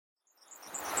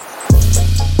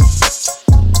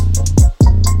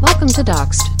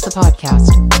Unorthodoxed, the podcast.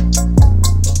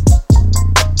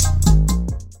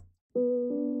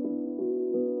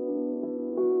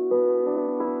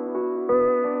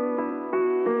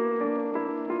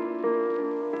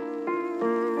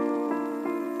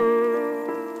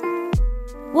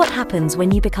 What happens when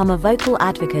you become a vocal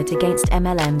advocate against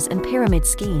MLMs and pyramid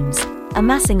schemes,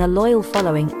 amassing a loyal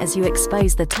following as you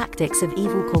expose the tactics of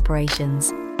evil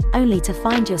corporations, only to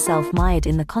find yourself mired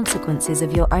in the consequences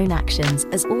of your own actions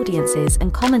as audiences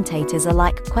and commentators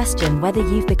alike question whether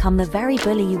you've become the very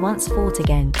bully you once fought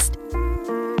against?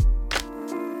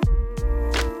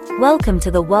 Welcome to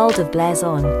the world of Blair's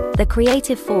On, the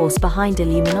creative force behind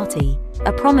IIluminaughtII,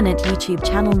 a prominent YouTube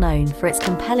channel known for its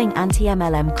compelling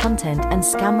anti-MLM content and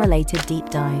scam-related deep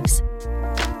dives.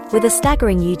 With a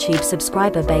staggering YouTube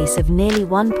subscriber base of nearly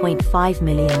 1.5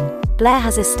 million, Blair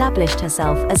has established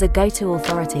herself as a go-to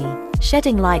authority,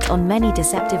 shedding light on many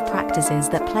deceptive practices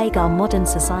that plague our modern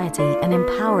society and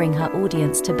empowering her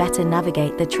audience to better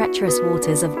navigate the treacherous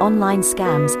waters of online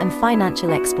scams and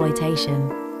financial exploitation.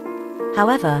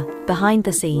 However, behind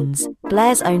the scenes,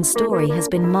 Blair's own story has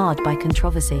been marred by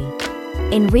controversy.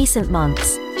 In recent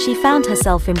months, she found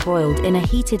herself embroiled in a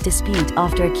heated dispute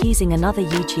after accusing another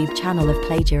YouTube channel of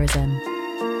plagiarism.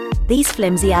 These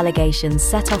flimsy allegations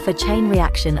set off a chain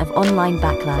reaction of online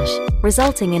backlash,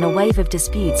 resulting in a wave of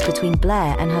disputes between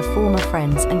Blair and her former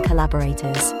friends and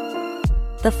collaborators.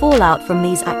 The fallout from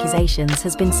these accusations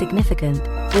has been significant,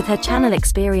 with her channel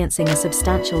experiencing a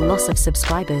substantial loss of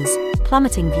subscribers,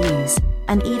 plummeting views,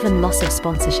 and even loss of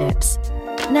sponsorships.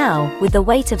 Now, with the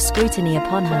weight of scrutiny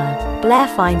upon her, Blair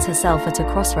finds herself at a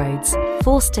crossroads,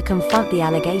 forced to confront the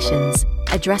allegations,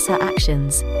 address her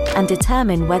actions, and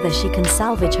determine whether she can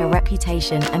salvage her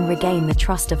reputation and regain the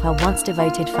trust of her once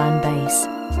devoted fan base.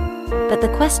 But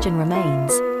the question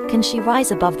remains, can she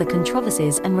rise above the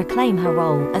controversies and reclaim her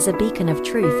role as a beacon of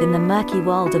truth in the murky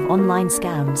world of online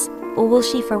scams, or will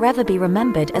she forever be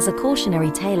remembered as a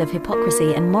cautionary tale of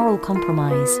hypocrisy and moral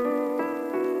compromise?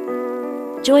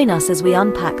 Join us as we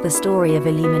unpack the story of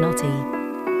IIluminaughtII.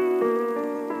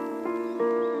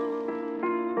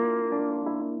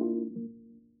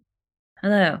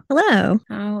 Hello. Hello.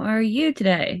 How are you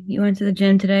today? You went to the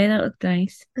gym today? That looked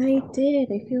nice. I did.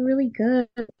 I feel really good.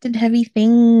 Did heavy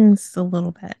things a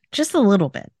little bit. Just a little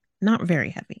bit. Not very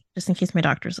heavy. Just in case my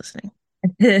doctor's listening.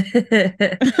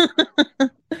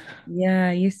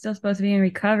 Yeah, you're still supposed to be in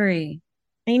recovery.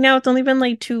 I know it's only been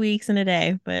like 2 weeks and a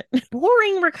day, but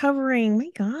boring recovering.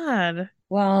 My God.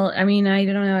 Well, I mean, I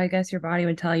don't know. I guess your body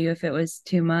would tell you if it was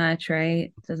too much,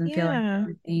 right? It doesn't feel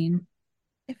like pain.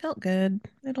 It felt good.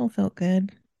 It all felt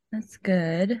good. That's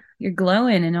good. You're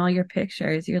glowing in all your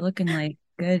pictures. You're looking like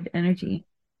good energy.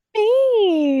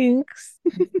 Thanks.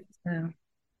 So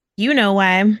You know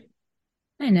why.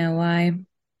 I know why.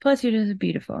 Plus, you're just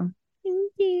beautiful.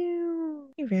 Thank you.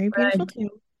 You're very beautiful too.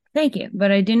 Thank you.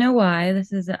 But I do know why.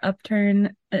 This is an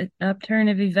upturn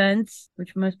of events,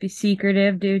 which must be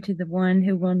secretive due to the one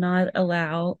who will not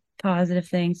allow positive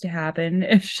things to happen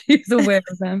if she's aware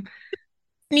of them.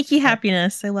 Sneaky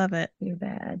happiness. I love it. You're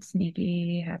bad.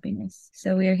 Sneaky happiness.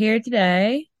 So we are here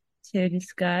today to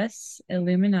discuss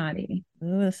IIluminaughtII.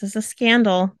 Ooh, this is a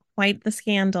scandal. Quite the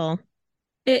scandal.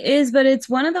 It is, but it's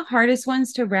one of the hardest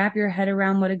ones to wrap your head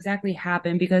around what exactly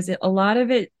happened, because a lot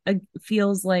of it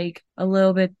feels like a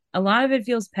lot of it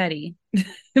feels petty,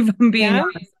 if I'm being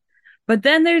honest. But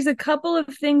then there's a couple of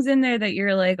things in there that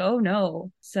you're like, oh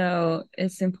no. So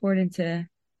it's important to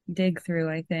dig through,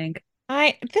 I think.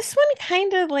 This one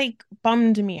kind of like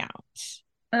bummed me out.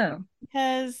 Oh.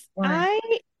 Because Why?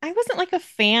 I wasn't like a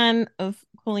fan of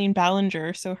Colleen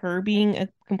Ballinger, so her being a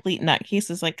complete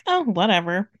nutcase is like, oh,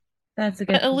 whatever. That's a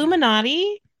good But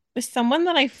IIluminaughtII was someone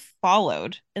that I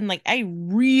followed, and like I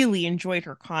really enjoyed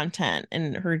her content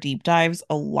and her deep dives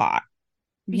a lot.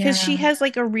 Because she has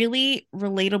like a really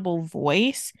relatable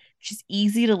voice. She's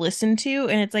easy to listen to,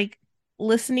 and it's like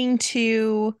listening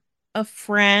to a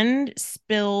friend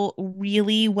spill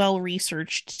really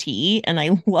well-researched tea, and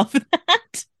I love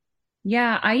that.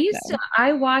 Yeah,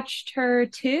 I watched her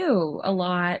too a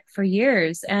lot for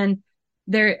years, and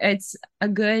it's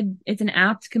an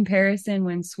apt comparison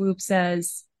when Swoop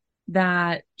says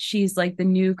that she's like the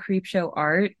new Creepshow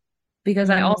Art, because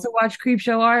I also watched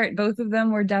Creepshow Art. Both of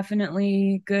them were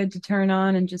definitely good to turn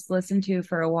on and just listen to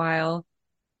for a while.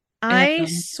 I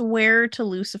swear to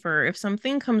Lucifer, if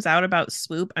something comes out about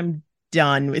Swoop, I'm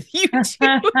done with you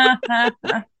two.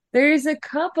 There's a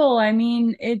couple. I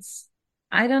mean,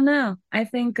 I don't know. I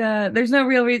think there's no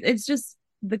real reason. It's just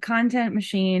the content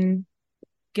machine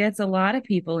gets a lot of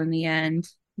people in the end.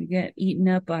 You get eaten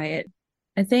up by it.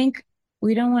 I think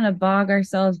we don't want to bog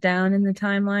ourselves down in the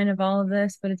timeline of all of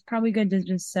this, but it's probably good to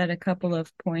just set a couple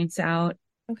of points out.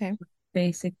 Okay.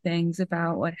 Basic things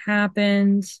about what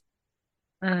happened.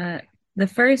 Uh, the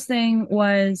first thing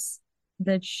was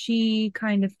that she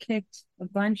kind of kicked a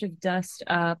bunch of dust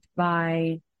up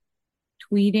by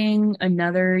tweeting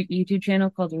another YouTube channel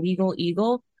called Legal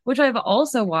Eagle, which I've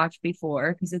also watched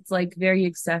before because it's like very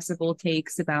accessible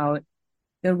takes about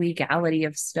the legality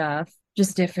of stuff,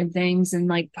 just different things in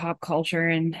like pop culture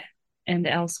and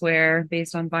elsewhere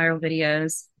based on viral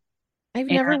videos. I've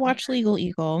And never watched Legal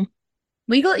Eagle.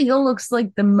 Legal Eagle looks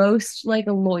like the most like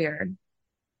a lawyer.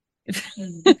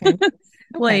 Okay.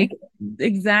 Okay. Like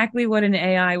exactly what an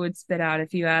AI would spit out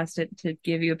if you asked it to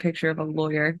give you a picture of a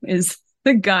lawyer is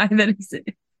the guy that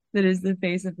is the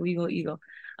face of Legal Eagle.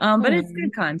 But it's Hmm.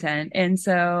 good content. And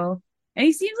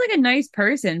he seems like a nice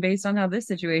person based on how this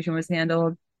situation was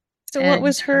handled. So And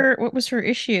what was her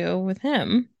issue with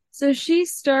him? so she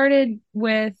started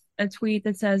with a tweet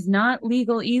that says, "Not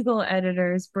Legal Eagle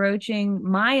editors broaching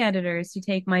my editors to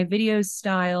take my videos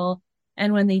style.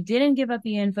 And when they didn't give up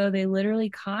the info, they literally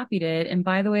copied it. And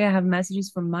by the way, I have messages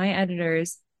from my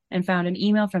editors and found an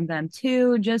email from them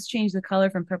too. Just changed the color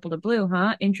from purple to blue,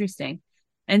 huh? Interesting."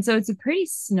 And so it's a pretty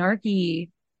snarky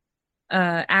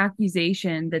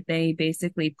accusation that they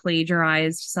basically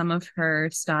plagiarized some of her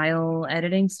style,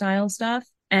 editing style stuff.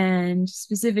 And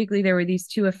specifically, there were these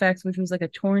two effects, which was like a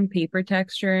torn paper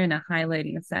texture and a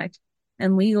highlighting effect.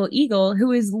 And Legal Eagle,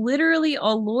 who is literally a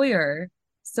lawyer,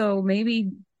 so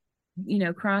maybe,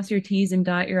 cross your T's and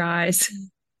dot your I's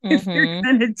if you're Mm-hmm.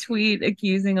 going to tweet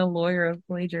accusing a lawyer of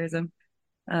plagiarism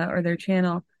or their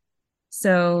channel.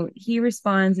 So he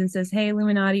responds and says, "Hey,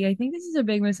 Illuminati, I think this is a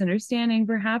big misunderstanding.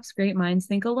 Perhaps great minds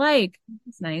think alike."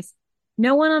 It's nice.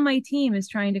 "No one on my team is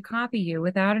trying to copy you.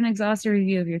 Without an exhaustive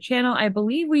review of your channel, I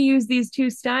believe we used these two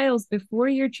styles before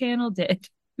your channel did.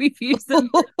 We've used them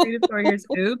for 3 to 4 years.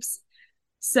 Oops."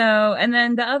 So, and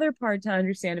then the other part to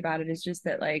understand about it is just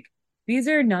that like these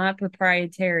are not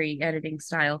proprietary editing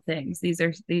style things. These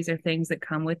are things that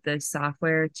come with the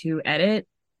software to edit.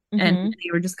 And Mm-hmm.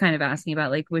 you were just kind of asking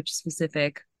about like which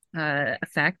specific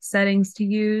effect settings to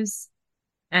use.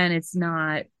 And it's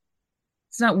not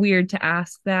weird to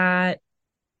ask that,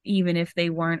 even if they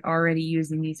weren't already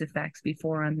using these effects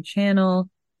before on the channel.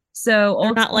 So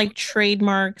They're not ultimately, like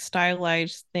trademark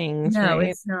stylized things, no, right?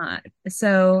 it's not.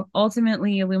 So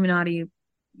ultimately, Illuminati,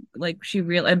 like she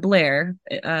real Blair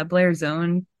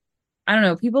Zone. I don't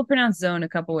know. People pronounce zone a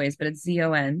couple ways, but it's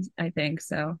ZON, I think.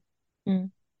 So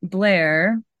Mm.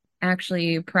 Blair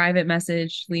actually private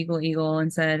messaged Legal Eagle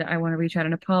and said, "I want to reach out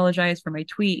and apologize for my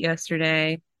tweet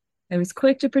yesterday. I was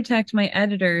quick to protect my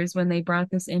editors when they brought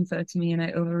this info to me and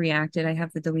I overreacted. I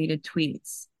have the deleted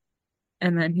tweets."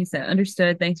 And then he said,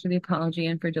 "Understood. Thanks for the apology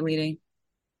and for deleting."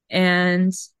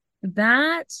 And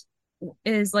that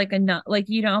is like a not like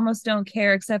almost don't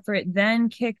care, except for it then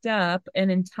kicked up an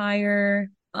entire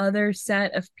other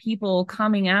set of people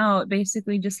coming out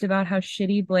basically just about how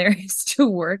shitty Blair is to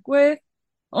work with.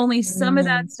 Only some of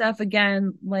that Mm. stuff,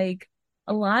 again, like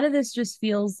a lot of this just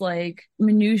feels like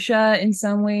minutia in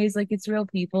some ways, like it's real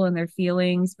people and their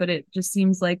feelings, but it just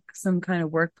seems like some kind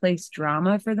of workplace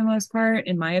drama for the most part,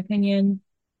 in my opinion.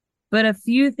 But a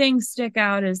few things stick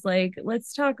out as like,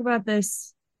 let's talk about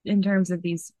this in terms of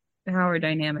these power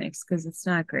dynamics because it's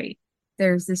not great.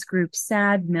 There's this group,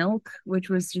 Sad Milk, which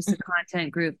was just a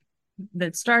content group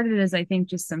that started as, I think,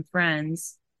 just some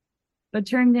friends, but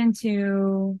turned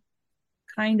into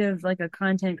kind of like a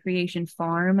content creation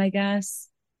farm, I guess.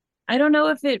 I don't know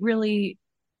if it really,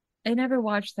 I never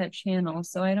watched that channel,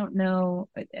 so I don't know.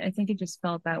 I think it just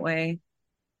felt that way.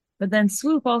 But then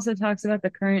Swoop also talks about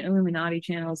the current Illuminati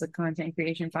channel as a content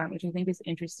creation farm, which I think is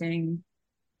interesting.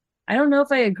 I don't know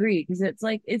if I agree because it's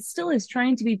like it still is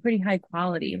trying to be pretty high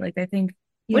quality. Like I think,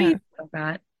 what do you Yeah. think about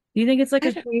that? Do you think it's like I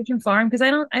a don't, creation farm? Because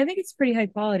I don't. I think it's pretty high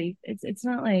quality. It's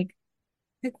not like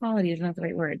high quality is not the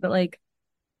right word, but like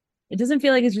it doesn't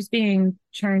feel like it's just being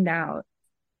churned out,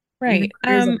 even right. though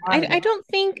there's a lot of I it. don't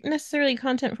think necessarily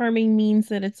content farming means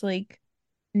that it's like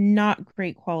not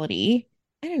great quality.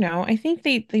 I don't know. I think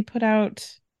they put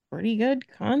out pretty good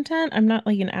content. I'm not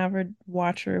like an avid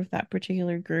watcher of that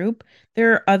particular group.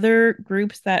 There are other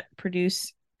groups that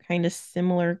produce kind of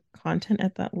similar content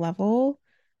at that level,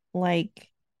 like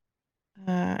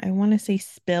I want to say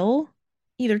Spill,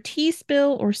 either T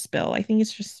Spill or Spill. I think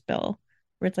it's just Spill,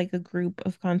 where it's like a group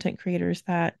of content creators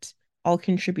that all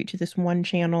contribute to this one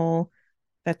channel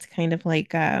that's kind of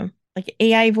like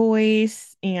AI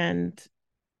voice and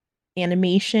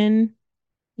animation.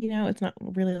 It's not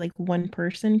really like one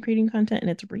person creating content,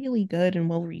 and it's really good and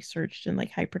well researched and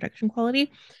like high production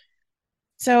quality.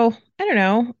 So I don't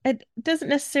know. It doesn't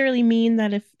necessarily mean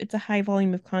that if it's a high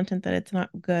volume of content that it's not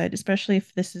good, especially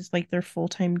if this is like their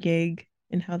full-time gig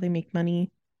and how they make money.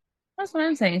 That's what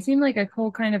I'm saying. It seemed like a whole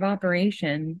kind of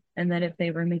operation, and that if they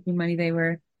were making money, there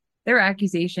were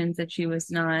accusations that she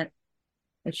was not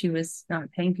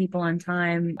paying people on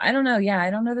time. I don't know. Yeah,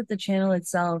 I don't know that the channel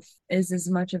itself is as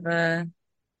much of a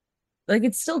like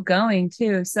it's still going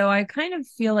too. So I kind of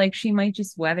feel like she might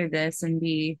just weather this and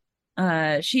be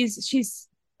she's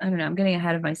I don't know, I'm getting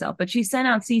ahead of myself, but she sent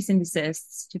out cease and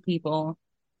desists to people.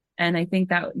 And I think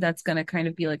that that's gonna kind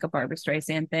of be like a Barbara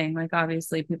Streisand thing. Like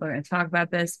obviously people are gonna talk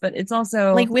about this, but it's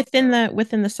Like also within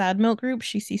the sad milk group,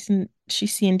 she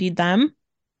see indeed them.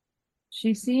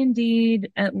 she see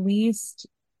indeed at least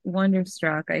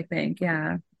Wonderstruck, I think.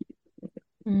 Yeah.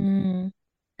 Mm,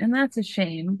 And that's a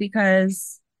shame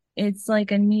because it's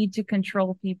like a need to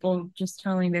control people just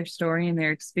telling their story and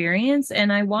their experience.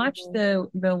 And I watched mhm.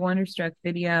 the Wonderstruck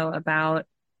video about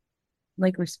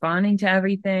like responding to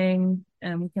everything,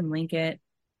 and we can link it.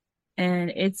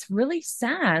 And it's really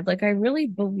sad. Like I really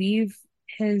believe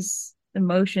his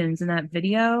emotions in that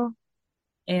video.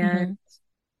 And Mhm.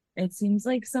 it seems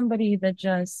like somebody that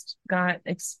just got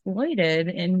exploited.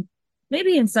 And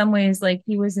maybe in some ways, like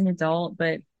he was an adult,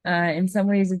 but in some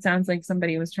ways, it sounds like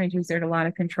somebody was trying to exert a lot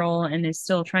of control and is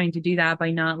still trying to do that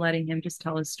by not letting him just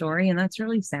tell his story. And that's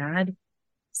really sad.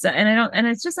 So, and I don't, and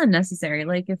it's just unnecessary.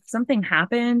 Like if something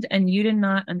happened and you did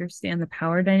not understand the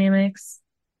power dynamics,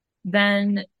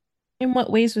 then, In what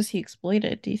ways was he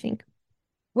exploited, do you think?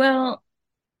 well,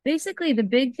 basically the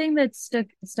big thing that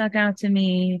stuck out to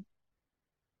me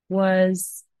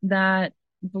was that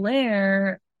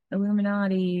Blair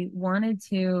Illuminati wanted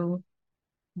to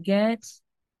get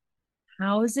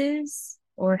houses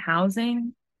or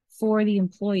housing for the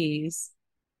employees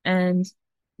and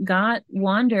got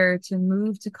Wander to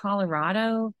move to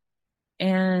Colorado.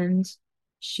 And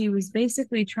she was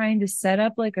basically trying to set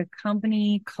up like a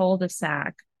company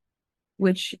cul-de-sac,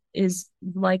 which is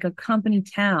like a company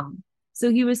town.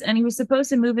 So he was supposed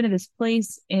to move into this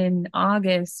place in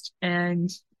August and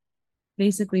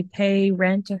basically pay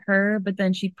rent to her, but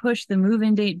then she pushed the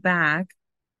move-in date back.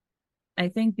 I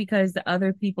think because the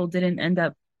other people didn't end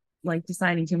up like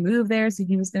deciding to move there. So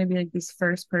he was going to be like this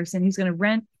first person. He's going to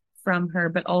rent from her,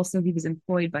 but also he was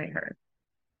employed by her.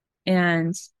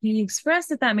 And he expressed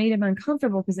that that made him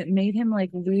uncomfortable because it made him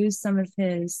like lose some of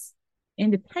his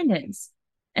independence.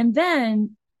 And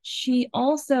then she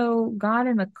also got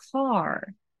him a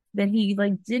car that he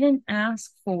like didn't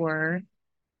ask for.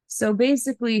 So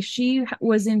basically she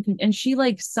was in and she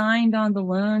like signed on the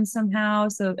loan somehow.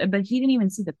 So but he didn't even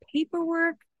see the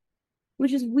paperwork,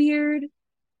 which is weird.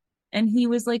 And he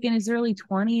was like in his early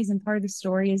 20s, and part of the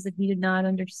story is that he did not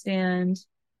understand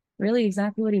really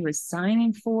exactly what he was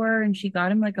signing for, and she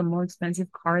got him like a more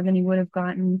expensive car than he would have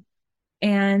gotten.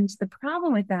 And the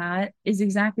problem with that is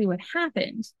exactly what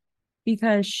happened,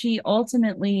 because she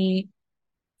ultimately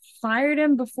fired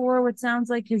him before what sounds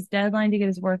like his deadline to get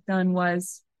his work done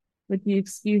was, with the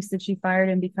excuse that she fired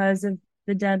him because of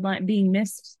the deadline being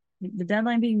missed,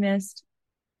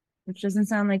 which doesn't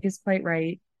sound like is quite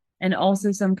right. And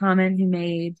also some comment he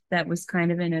made that was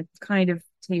kind of in a kind of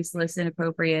tasteless,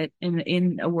 inappropriate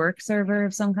in a work server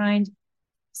of some kind.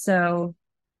 So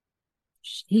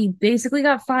he basically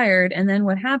got fired. And then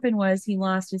what happened was he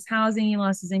lost his housing, he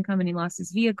lost his income, and he lost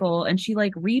his vehicle. And she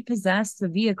like repossessed the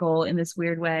vehicle in this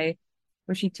weird way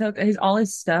where she took his all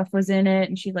his stuff was in it,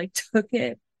 and she like took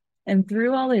it and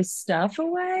threw all his stuff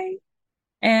away.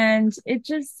 And it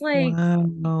just like,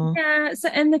 Wow. yeah. So,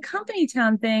 and the company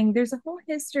town thing, there's a whole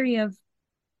history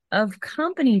of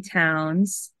company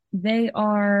towns. They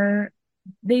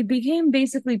became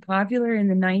basically popular in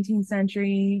the 19th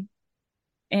century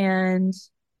and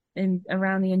in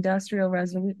around the Industrial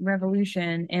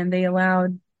Revolution, and they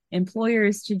allowed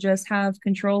employers to just have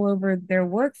control over their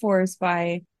workforce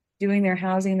by doing their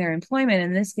housing, their employment.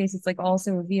 In this case, it's like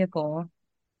also a vehicle.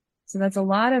 So that's a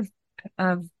lot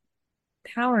of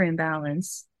power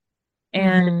imbalance.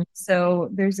 And Hmm. so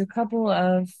there's a couple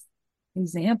of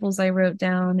examples I wrote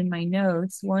down in my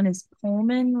notes. One is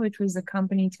Pullman, which was a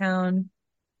company town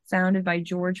founded by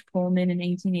George Pullman in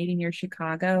 1880 near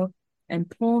Chicago. And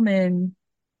Pullman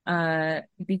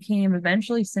became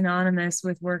eventually synonymous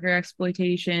with worker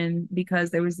exploitation because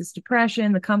there was this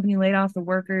depression. The company laid off the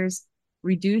workers,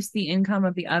 reduced the income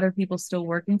of the other people still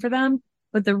working for them,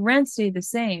 but the rent stayed the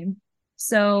same.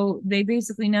 So they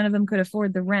basically, none of them could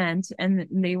afford the rent, and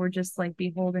they were just like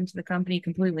beholden to the company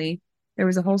completely. There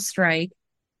was a whole strike,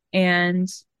 and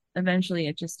eventually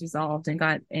it just dissolved and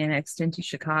got annexed into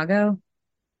Chicago.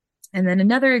 And then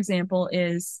another example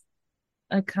is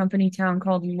a company town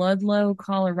called Ludlow,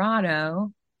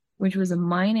 Colorado, which was a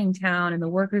mining town, and the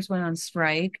workers went on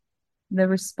strike. The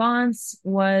response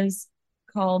was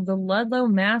called the Ludlow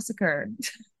Massacre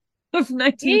of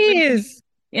 1930. Jeez.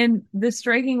 And the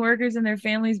striking workers and their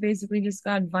families basically just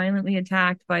got violently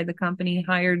attacked by the company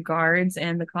hired guards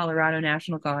and the Colorado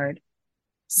National Guard.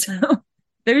 So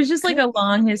there's just like Good. a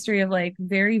long history of like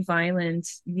very violent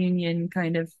union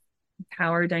kind of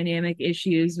power dynamic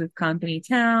issues with company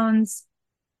towns.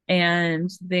 And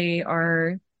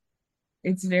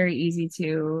it's very easy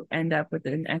to end up with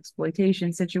an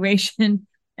exploitation situation.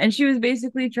 And she was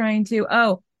basically trying to,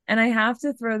 and I have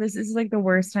to throw this. This is like the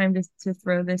worst time to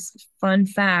throw this fun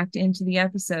fact into the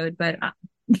episode, but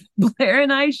Blair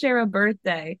and I share a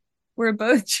birthday. We're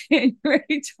both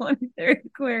January 23rd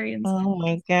Aquarians. Oh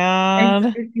my And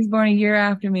God. she's born a year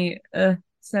after me.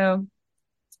 So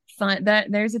fun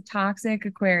that there's a toxic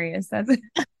Aquarius. That's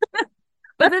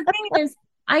but the thing is,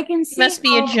 I can see Must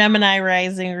be a Gemini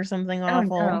rising or something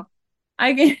awful. No.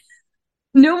 I can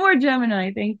no more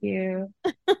Gemini, thank you.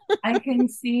 I can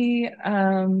see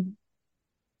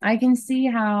I can see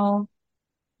how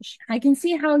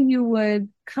you would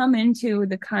come into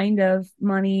the kind of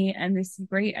money and this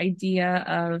great idea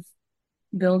of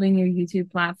building your YouTube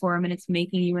platform and it's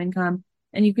making you income,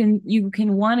 and you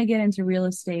can want to get into real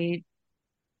estate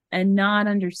and not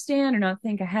understand or not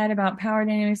think ahead about power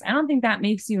dynamics. I don't think that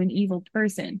makes you an evil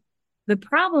person. The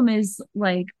problem is,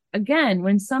 like, again,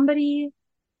 when somebody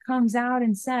comes out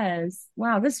and says,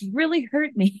 wow, this really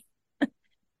hurt me,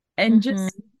 and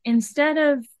just instead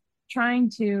of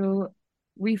trying to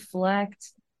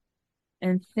reflect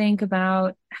and think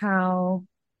about how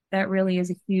that really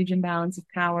is a huge imbalance of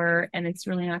power, and it's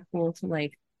really not cool to,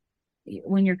 like,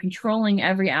 when you're controlling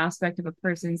every aspect of a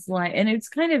person's life. And it's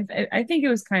kind of, I think it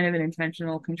was kind of an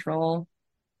intentional control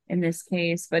in this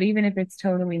case, but even if it's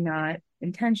totally not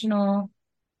intentional,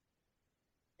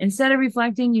 instead of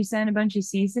reflecting, you send a bunch of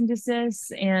cease and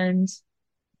desists, and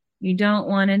you don't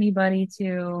want anybody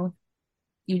to,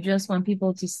 you just want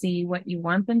people to see what you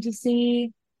want them to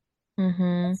see.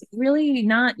 It's really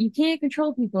not, you can't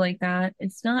control people like that.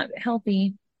 It's not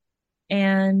healthy.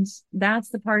 And that's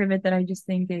the part of it that I just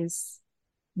think is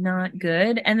not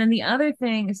good. And then the other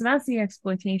thing, so that's the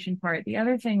exploitation part. The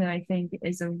other thing that I think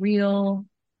is a real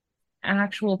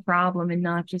actual problem and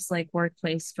not just like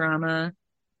workplace drama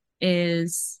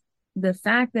is the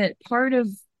fact that part of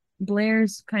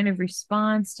Blair's kind of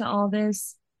response to all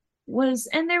this was,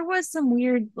 and there was some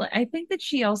weird, I think that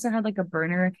she also had like a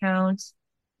burner account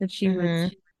that she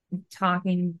was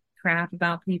talking crap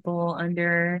about people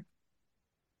under.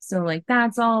 So like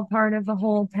that's all part of a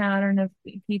whole pattern of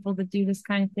people that do this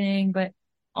kind of thing. But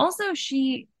also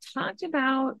she talked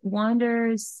about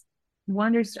Wonders. I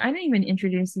didn't even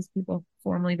introduce these people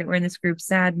formally that were in this group,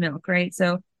 Sad Milk, right?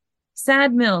 So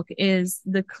Sad Milk is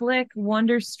the Click,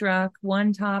 Wonderstruck,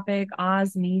 One Topic,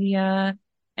 Oz Media,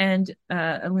 and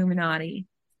Illuminati.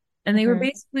 And they were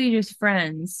basically just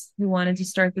friends who wanted to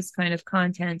start this kind of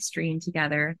content stream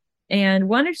together. And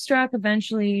Wonderstruck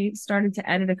eventually started to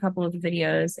edit a couple of the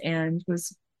videos and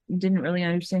didn't really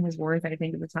understand his worth, I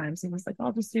think, at the time. So he was like,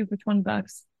 I'll just do it for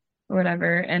 $20 or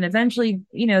whatever. And eventually,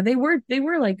 they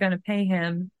were like gonna pay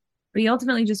him, but he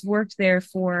ultimately just worked there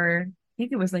for, I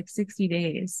think it was like 60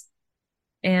 days.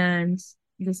 And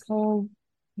this whole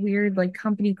weird like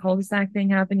company cul-de-sac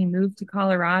thing happened. He moved to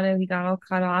Colorado. He got all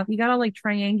cut off. He got all like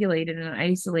triangulated and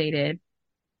isolated.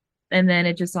 And then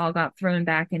it just all got thrown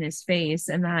back in his face.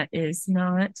 And that is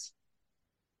not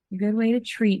a good way to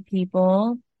treat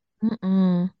people.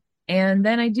 And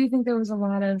then I do think there was a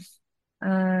lot of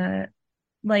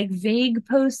like vague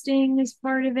posting as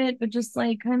part of it, but just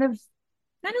like kind of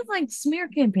like smear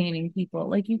campaigning people.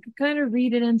 Like you could kind of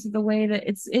read it into the way that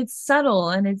it's subtle,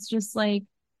 and it's just like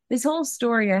this whole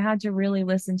story. I had to really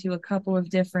listen to a couple of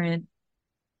different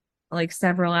like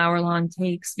several hour long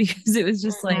takes because it was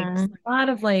just like a lot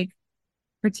of like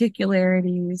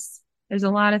particularities. There's a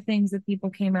lot of things that people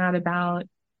came out about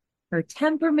her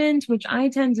temperament, which I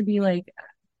tend to be like,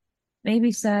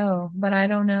 maybe so, but I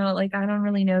don't know. Like, I don't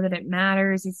really know that it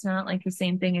matters. It's not like the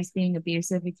same thing as being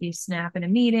abusive if you snap in a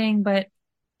meeting, but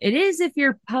it is if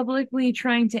you're publicly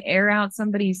trying to air out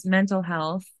somebody's mental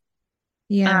health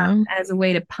as a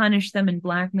way to punish them and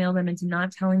blackmail them into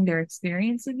not telling their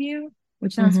experience of you,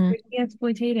 which sounds pretty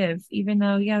exploitative, even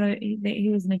though, he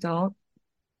was an adult.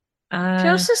 She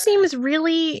also seems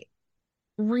really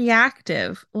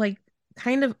reactive, like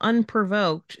kind of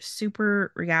unprovoked,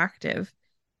 super reactive.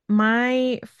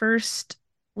 My first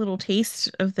little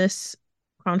taste of this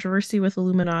controversy with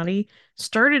Illuminati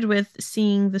started with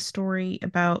seeing the story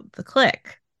about the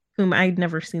Click, whom I'd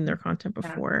never seen their content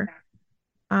before.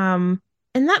 And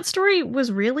that story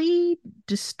was really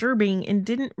disturbing and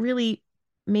didn't really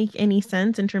make any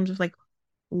sense in terms of like,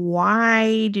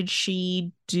 why did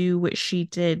she do what she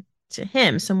did to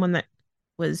him?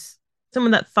 Was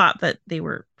someone that thought that they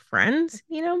were friends,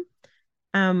 you know?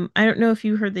 I don't know if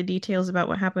you heard the details about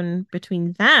what happened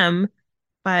between them,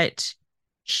 but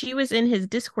she was in his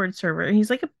Discord server, and he's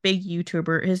like a big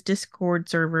YouTuber. His Discord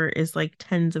server is like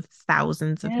tens of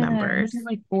thousands of Yeah, it members. was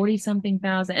like 40 something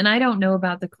thousand. And I don't know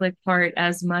about the click part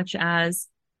as much as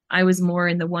I was more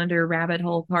in the wonder rabbit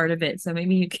hole part of it. So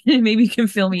maybe you can maybe you can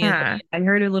fill me in. But Yeah. I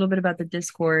heard a little bit about the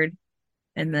Discord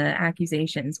and the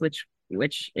accusations, which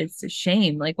it's a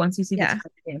shame. Like once you see the Yeah.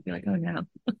 timestamp, you're like, oh no.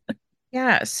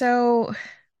 Yeah. So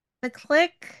the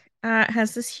Click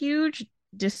has this huge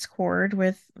Discord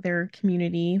with their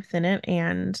community within it,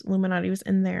 and Illuminati was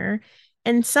in there.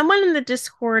 And someone in the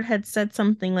Discord had said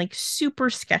something like super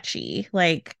sketchy.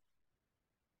 Like,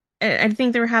 I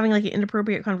think they were having like an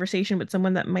inappropriate conversation with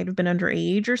someone that might have been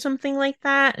underage or something like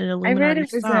that. And I read Illuminati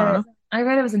it was a saw I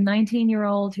read it was a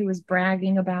 19-year-old who was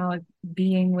bragging about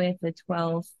being with a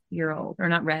 12-year-old. Or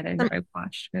not read, some, I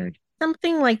watched. Good.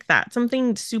 something like that,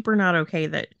 something super not okay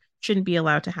that shouldn't be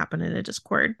allowed to happen in a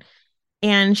Discord.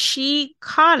 And she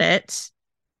caught it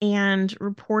and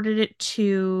reported it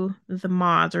to the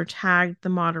mods or tagged the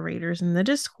moderators in the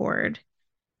Discord.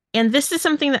 And this is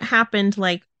something that happened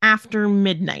like after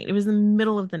midnight. It was the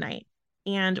middle of the night.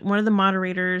 And one of the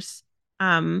moderators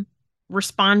um,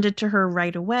 responded to her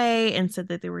right away and said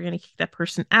that they were going to kick that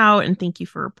person out and thank you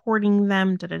for reporting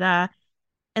them, da da da.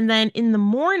 And then in the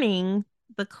morning,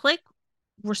 the Click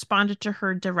responded to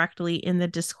her directly in the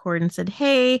Discord and said,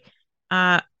 "Hey,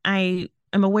 I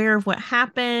am aware of what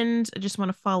happened. I just want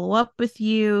to follow up with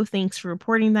you. Thanks for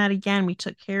reporting that again. We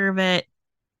took care of it."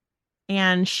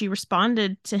 And she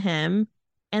responded to him.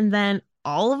 And then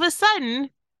all of a sudden,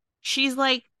 she's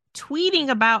like tweeting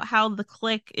about how the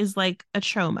Click is like a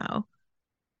chomo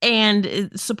and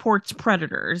it supports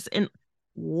predators. And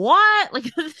what?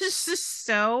 Like, this is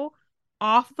so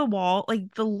off the wall.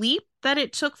 Like, the leap that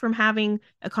it took from having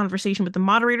a conversation with the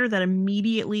moderator that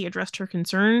immediately addressed her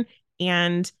concern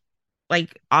and,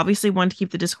 like, obviously wanted to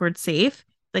keep the Discord safe.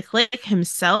 The Click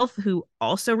himself, who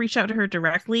also reached out to her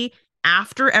directly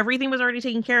after everything was already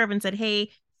taken care of and said,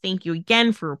 "Hey, thank you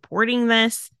again for reporting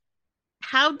this."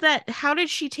 How did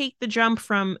she take the jump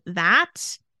from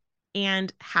that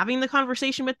and having the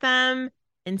conversation with them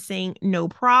and saying no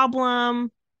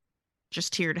problem,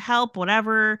 just here to help,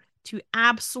 whatever, to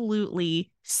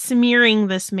absolutely smearing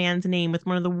this man's name with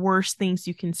one of the worst things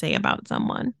you can say about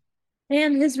someone?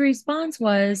 And his response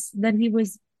was that he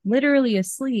was literally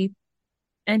asleep,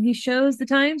 and he shows the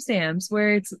timestamps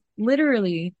where it's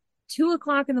literally 2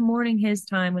 o'clock in the morning his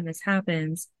time when this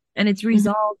happens, and it's Mm-hmm.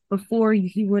 resolved before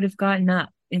he would have gotten up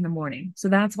in the morning. So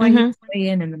that's why Mm-hmm. he's way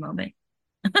in the moment.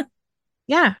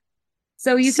 Yeah.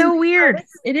 So you can So tell weird.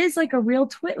 it is like a real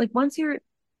twist. Like once you're,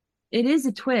 it is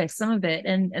a twist, some of it,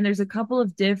 and there's a couple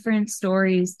of different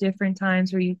stories, different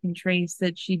times where you can trace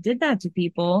that she did that to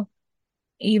people.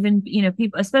 Even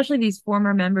people, especially these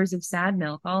former members of Sad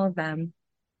Milk, all of them,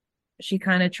 she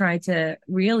kind of tried to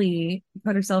really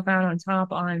put herself out on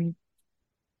top on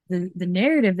the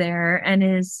narrative there, and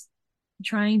is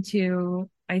trying to,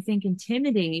 I think,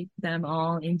 intimidate them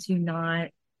all into not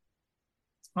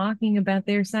talking about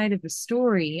their side of the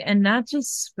story. And that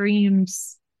just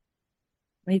screams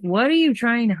like, what are you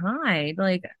trying to hide?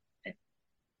 Like,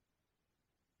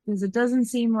 because it doesn't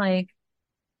seem like,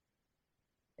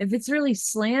 if it's really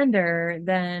slander,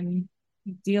 then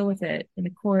deal with it in the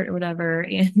court or whatever.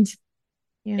 And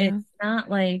Yeah. it's not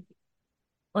like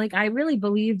I really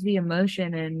believed the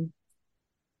emotion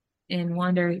in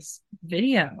Wander's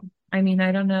video. I mean,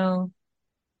 I don't know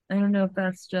if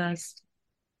that's just,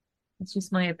 it's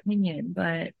just my opinion,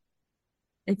 but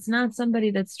it's not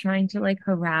somebody that's trying to like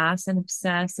harass and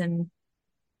obsess and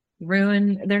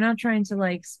ruin. They're not trying to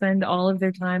like spend all of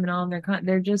their time and all of their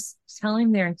they're just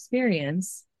telling their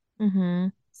experience. Mm-hmm.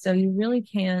 So you really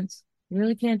can't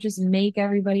just make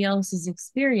everybody else's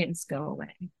experience go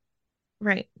away.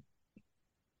 Right.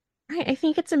 I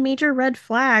think it's a major red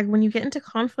flag when you get into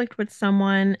conflict with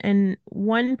someone and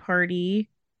one party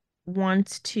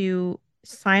wants to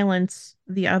silence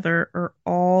the other or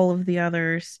all of the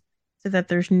others so that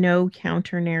there's no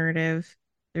counter narrative.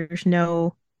 There's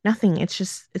no nothing. It's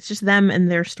just them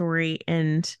and their story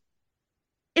and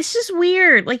it's just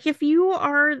weird. Like if you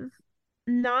are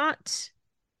not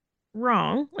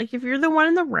wrong, like if you're the one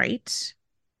in the right,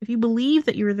 if you believe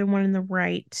that you're the one in the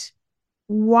right,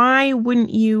 why wouldn't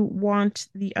you want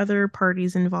the other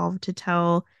parties involved to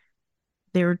tell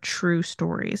their true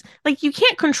stories? Like you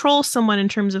can't control someone in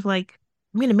terms of like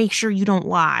I'm going to make sure you don't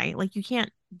lie. Like, you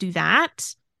can't do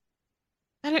that.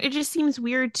 It just seems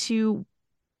weird to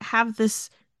have this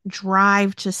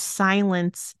drive to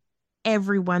silence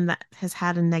everyone that has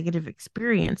had a negative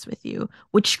experience with you,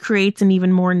 which creates an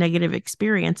even more negative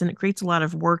experience. And it creates a lot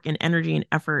of work and energy and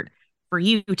effort for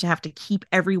you to have to keep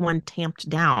everyone tamped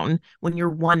down when you're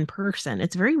one person.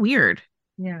 It's very weird.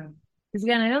 Yeah. Because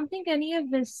again, I don't think any of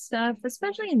this stuff,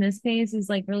 especially in this case, is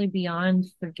like really beyond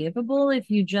forgivable if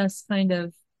you just kind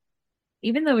of,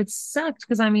 even though it sucked,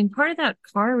 because I mean, part of that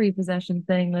car repossession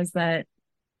thing was that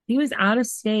he was out of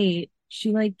state.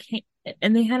 She like came,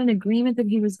 and they had an agreement that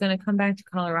he was going to come back to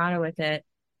Colorado with it.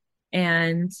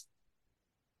 And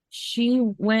she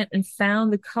went and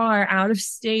found the car out of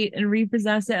state and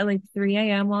repossessed it at like 3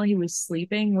 a.m. while he was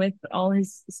sleeping with all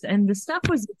his, and the stuff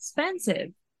was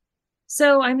expensive.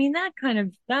 So, I mean,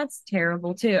 that's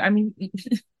terrible too. I mean,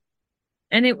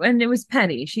 and it was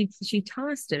petty. She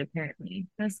tossed it apparently.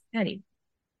 That's petty.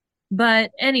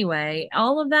 But anyway,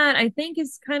 all of that I think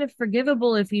is kind of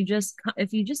forgivable if you just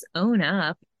own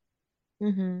up.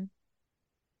 Mm-hmm.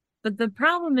 But the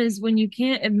problem is when you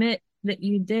can't admit that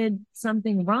you did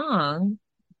something wrong,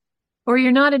 or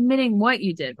you're not admitting what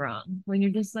you did wrong. When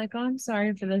you're just like, "Oh, I'm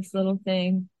sorry for this little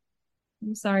thing.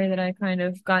 I'm sorry that I kind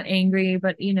of got angry,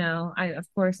 but of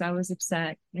course I was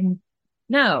upset." And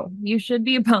no, you should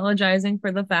be apologizing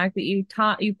for the fact that you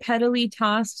pettily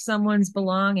tossed someone's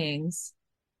belongings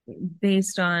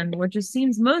based on what just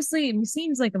seems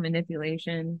like a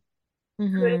manipulation. Could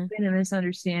Mm-hmm. have been a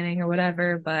misunderstanding or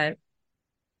whatever, but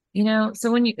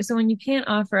so when you can't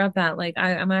offer up that, like,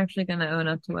 I'm actually gonna own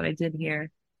up to what I did here.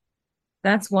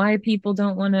 That's why people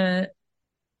don't want to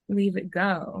leave it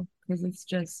go, because it's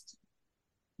just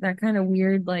that kind of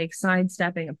weird, like,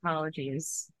 sidestepping apology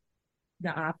is the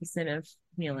opposite of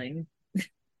healing.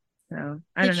 So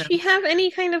I Did don't know. she have any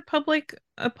kind of public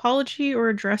apology or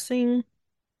addressing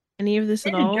any of this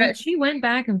at all? She went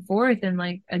back and forth and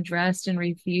like addressed and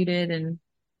refuted, and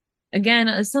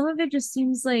again, some of it just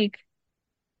seems like,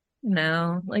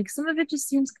 like some of it just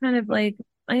seems kind of like,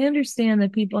 I understand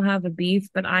that people have a beef,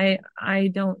 but I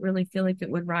don't really feel like it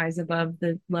would rise above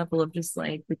the level of just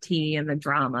like the tea and the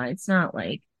drama. It's not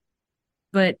like,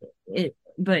 but I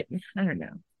don't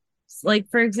know. Like,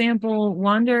 for example,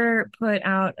 Wander put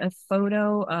out a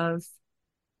photo of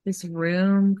this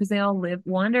room because they all live,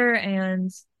 Wander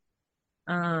and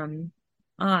um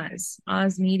Oz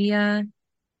Media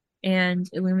and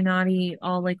Illuminati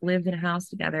all like lived in a house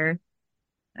together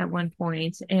at one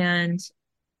point. And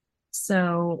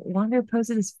so Wander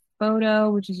posted this photo,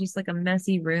 which is just like a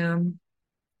messy room,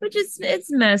 which is,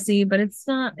 it's messy, but it's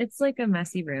not, it's like a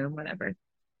messy room, whatever.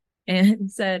 And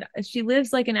said she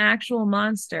lives like an actual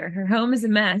monster. Her home is a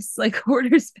mess, like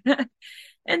hoarder's path.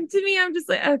 And to me, I'm just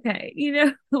like, okay,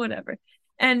 whatever.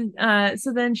 And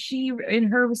so then she, in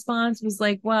her response, was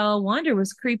like, well, Wander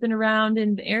was creeping around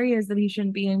in areas that he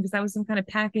shouldn't be in because that was some kind of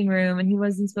packing room and he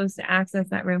wasn't supposed to access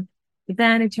that room. But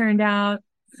then it turned out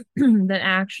that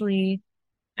actually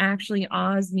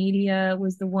Oz Media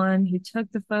was the one who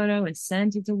took the photo and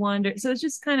sent it to Wander. So it's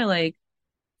just kind of like,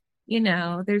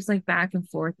 there's like back and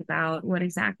forth about what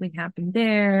exactly happened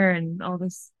there and all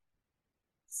this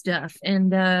stuff.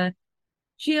 And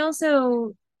she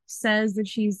also says that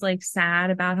she's like sad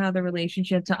about how the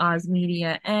relationship to Oz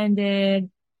Media ended,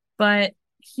 but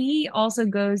he also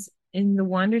goes in the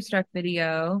Wonderstruck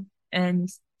video and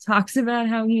talks about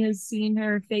how he has seen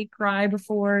her fake cry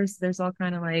before. So there's all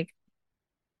kind of like,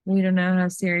 we don't know how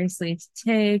seriously to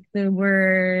take the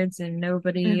words, and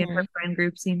nobody in her Mm-hmm. friend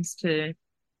group seems to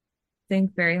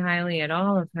think very highly at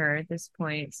all of her at this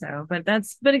point. So, but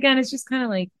again, it's just kind of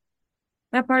like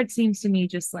that part seems to me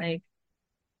just like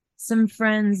some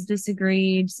friends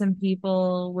disagreed, some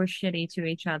people were shitty to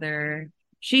each other.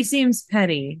 She seems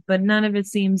petty, but none of it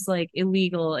seems like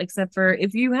illegal, except for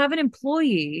if you have an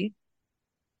employee,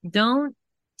 don't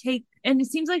take, and it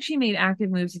seems like she made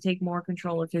active moves to take more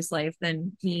control of his life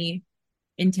than he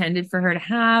intended for her to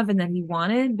have and that he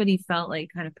wanted, but he felt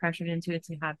like kind of pressured into it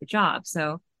to have the job.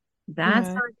 So that's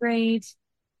Yeah. not great.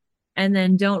 And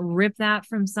then don't rip that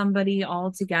from somebody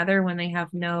altogether when they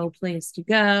have no place to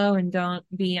go, and don't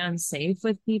be unsafe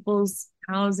with people's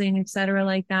housing, etc.,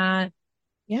 like that.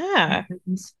 Yeah.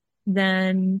 And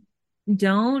then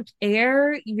don't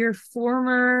air your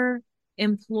former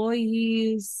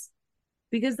employees,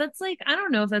 because that's like, I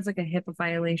don't know if that's like a HIPAA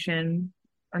violation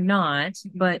or not,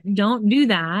 but don't do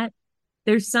that.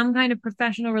 There's some kind of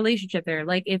professional relationship there.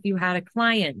 Like if you had a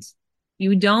client,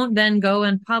 you don't then go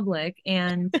in public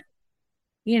and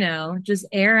just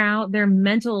air out their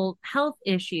mental health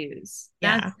issues.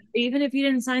 That's, Yeah. even if you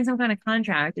didn't sign some kind of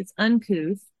contract, it's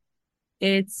uncouth.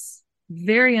 It's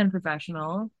very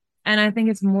unprofessional, and I think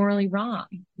it's morally wrong,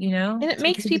 And it to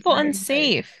makes people decide anybody.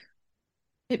 unsafe.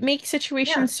 It makes Yeah,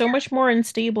 situations so much more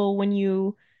unstable when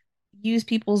you use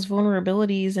people's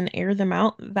vulnerabilities and air them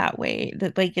out that way,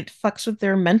 that like it fucks with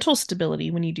their mental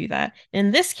stability when you do that.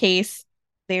 In this case,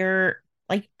 their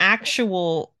like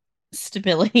actual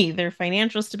stability, their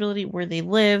financial stability, where they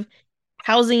live.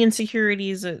 Housing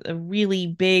insecurity is a really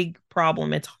big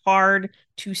problem. It's hard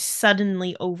to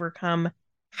suddenly overcome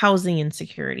housing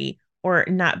insecurity or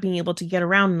not being able to get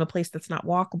around in a place that's not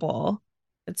walkable.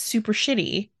 It's super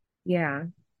shitty. yeah,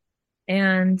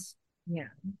 and yeah,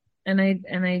 and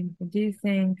I do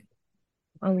think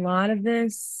a lot of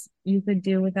this you could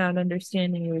do without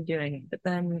understanding you were doing it, but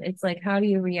then it's like, how do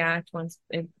you react once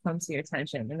it comes to your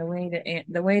attention? And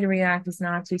the way to react is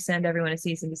not to send everyone a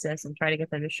cease and desist and try to get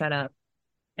them to shut up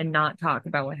and not talk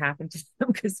about what happened to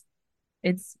them, because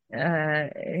it's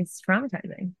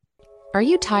traumatizing. Are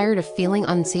you tired of feeling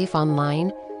unsafe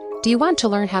online? Do you want to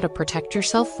learn how to protect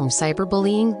yourself from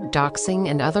cyberbullying, doxing,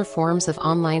 and other forms of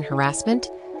online harassment?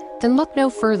 Then look no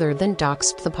further than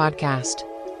Doxed the Podcast.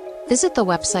 Visit the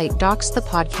website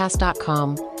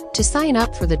doxedthepodcast.com to sign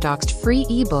up for the Doxed free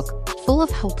ebook full of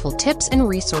helpful tips and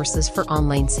resources for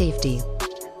online safety.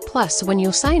 Plus, when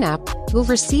you sign up, you'll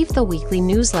receive the weekly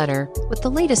newsletter with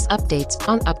the latest updates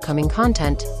on upcoming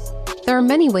content. There are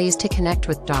many ways to connect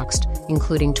with Doxed,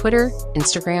 including Twitter,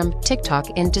 Instagram,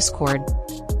 TikTok, and Discord.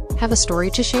 Have a story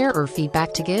to share or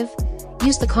feedback to give?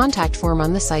 Use the contact form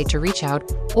on the site to reach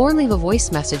out or leave a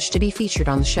voice message to be featured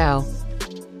on the show.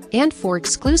 And for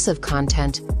exclusive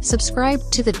content, subscribe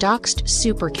to the Doxed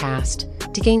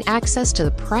Supercast to gain access to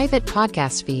the private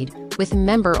podcast feed with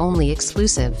member-only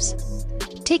exclusives.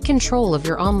 Take control of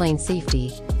your online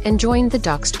safety and join the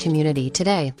Doxed community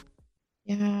today.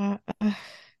 Yeah, I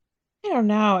don't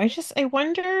know. I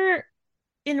wonder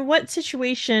in what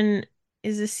situation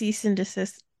is a cease and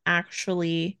desist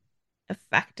actually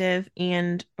effective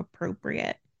and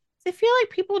appropriate? I feel like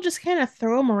people just kind of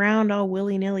throw them around all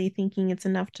willy-nilly thinking it's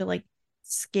enough to like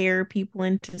scare people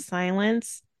into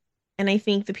silence. And I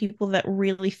think the people that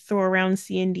really throw around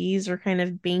C&Ds are kind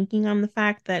of banking on the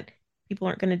fact that people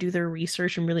aren't going to do their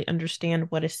research and really understand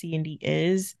what a C&D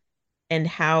is and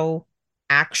how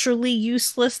actually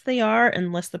useless they are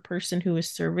unless the person who is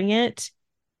serving it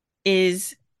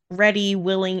is ready,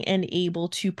 willing, and able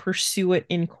to pursue it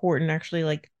in court and actually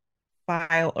like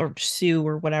file or sue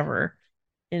or whatever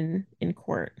in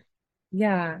court.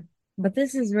 Yeah, but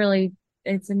this is really,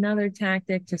 it's another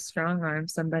tactic to strong arm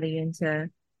somebody into,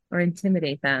 or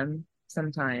intimidate them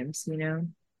sometimes,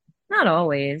 not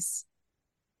always.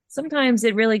 Sometimes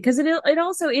it really, because it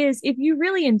also is, if you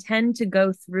really intend to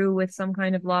go through with some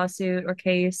kind of lawsuit or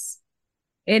case,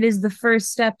 it is the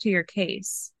first step to your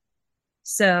case.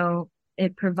 So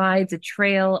it provides a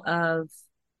trail of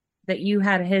that you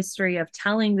had a history of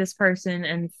telling this person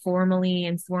and formally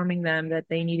informing them that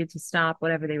they needed to stop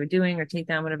whatever they were doing or take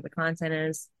down whatever the content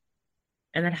is.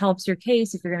 And that helps your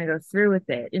case if you're going to go through with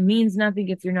it. It means nothing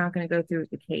if you're not going to go through with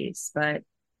the case. But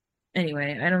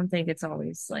anyway, I don't think it's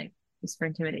always like just for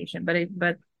intimidation,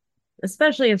 but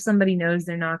especially if somebody knows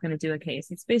they're not going to do a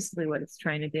case, it's basically what it's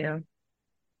trying to do.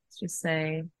 It's just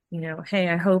say, hey,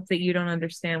 I hope that you don't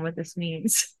understand what this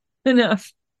means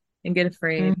enough and get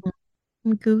afraid. Mm-hmm.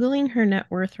 I'm Googling her net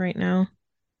worth right now.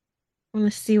 I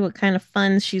want to see what kind of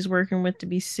funds she's working with to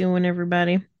be suing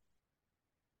everybody.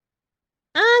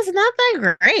 It's not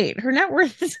that great. Her net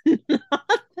worth is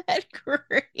not that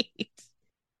great.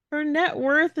 Her net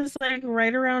worth is like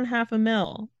right around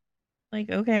 $500,000.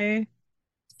 Like, okay.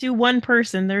 To one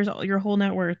person, there's your whole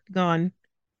net worth gone.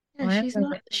 Yeah,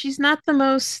 she's not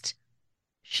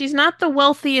the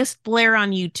wealthiest Blair on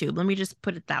YouTube. Let me just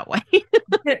put it that way.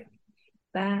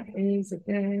 That is a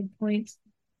good point.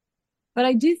 But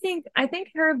I think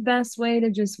her best way to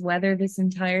just weather this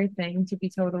entire thing, to be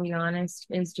totally honest,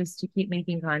 is just to keep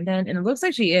making content. And it looks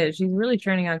like she is. She's really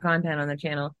churning out content on the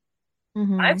channel.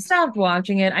 Mm-hmm. I've stopped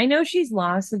watching it. I know she's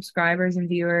lost subscribers and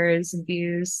viewers and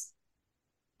views.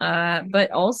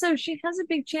 But also she has a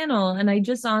big channel. And I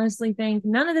just honestly think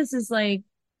none of this is like,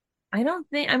 I'm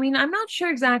not sure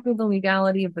exactly the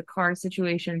legality of the car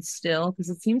situation still, because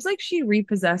it seems like she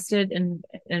repossessed it and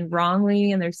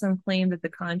wrongly, and there's some claim that the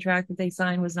contract that they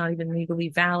signed was not even legally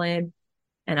valid.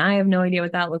 And I have no idea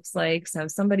what that looks like. So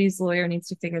somebody's lawyer needs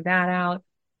to figure that out.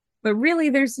 But really,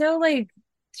 there's no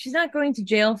she's not going to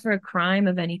jail for a crime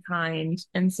of any kind.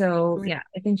 And so, yeah,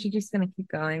 I think she's just going to keep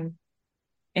going.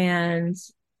 And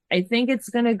I think it's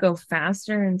going to go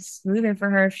faster and smoother for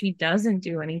her if she doesn't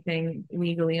do anything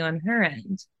legally on her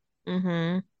end.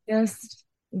 Mm-hmm. Just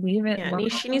leave it. Yeah,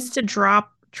 she needs to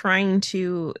drop trying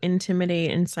to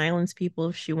intimidate and silence people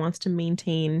if she wants to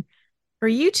maintain her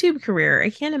YouTube career. I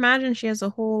can't imagine she has a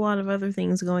whole lot of other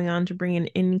things going on to bring in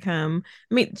income.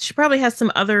 I mean, she probably has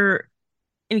some other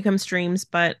income streams,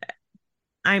 but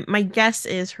my guess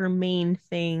is her main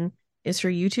thing is her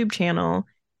YouTube channel.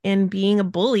 And being a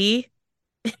bully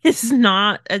is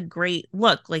not a great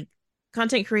look. Like,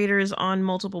 content creators on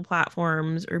multiple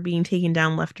platforms are being taken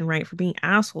down left and right for being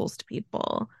assholes to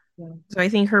people. Yeah. So I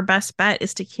think her best bet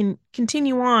is to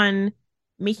continue on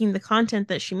making the content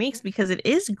that she makes because it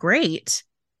is great.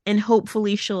 And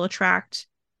hopefully she'll attract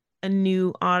a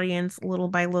new audience little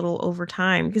by little over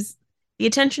time because the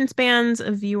attention spans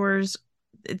of viewers,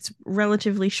 it's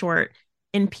relatively short.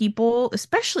 And people,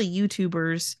 especially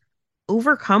YouTubers,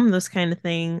 overcome this kind of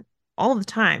thing all the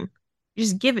time.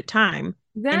 Just give it time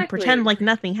and pretend Exactly. like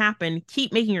nothing happened.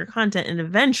 Keep making your content, and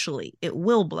eventually it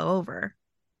will blow over.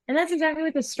 And that's exactly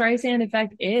what the Streisand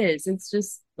effect is. It's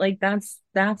just like that's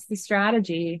the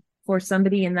strategy for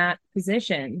somebody in that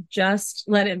position. Just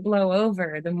let it blow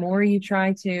over. The more you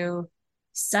try to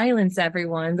silence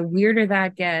everyone, the weirder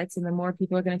that gets, and the more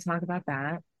people are going to talk about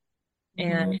that.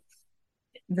 And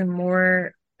the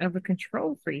more of a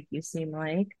control freak you seem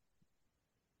like.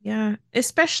 Yeah,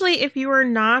 especially if you are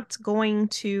not going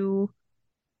to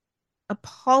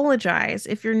apologize,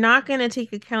 if you're not going to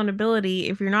take accountability,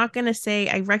 if you're not going to say,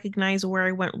 I recognize where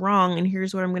I went wrong and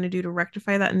here's what I'm going to do to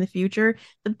rectify that in the future,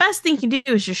 the best thing you can do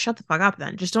is just shut the fuck up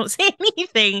then. Just don't say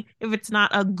anything if it's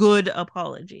not a good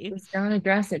apology. Just don't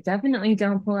address it. Definitely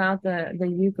don't pull out the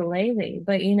ukulele,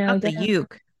 but Not the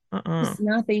uke. just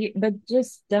not the but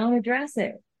just don't address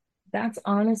it. That's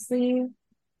honestly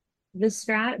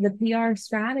the PR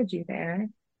strategy there.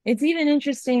 It's even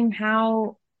interesting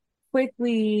how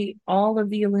quickly all of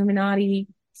the Illuminati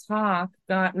talk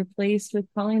got replaced with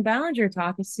Pauline Ballinger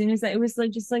talk as soon as that it was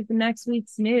like just like the next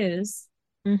week's news.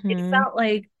 It felt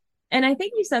like, and I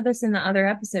think you said this in the other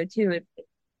episode too.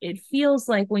 It feels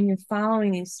like when you're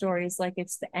following these stories, like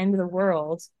it's the end of the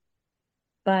world,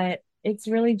 but it's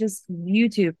really just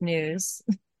YouTube news.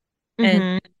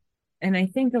 And and I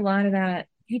think a lot of that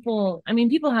people, I mean,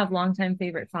 people have longtime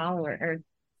favorite follower or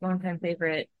longtime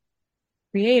favorite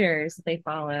creators that they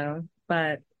follow,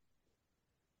 but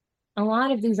a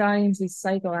lot of these audiences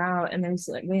cycle out and there's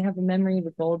like they have the memory of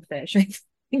a goldfish, I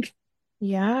think.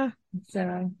 Yeah.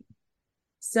 So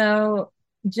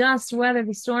just weather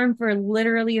the storm for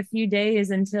literally a few days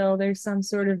until there's some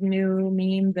sort of new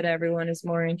meme that everyone is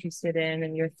more interested in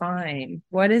and you're fine.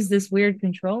 What is this weird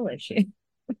control issue?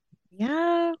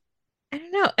 Yeah. I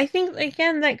don't know. I think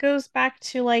again that goes back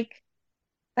to like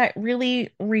that really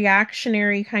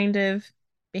reactionary kind of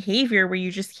behavior where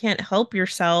you just can't help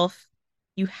yourself.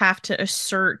 You have to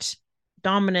assert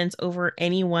dominance over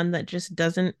anyone that just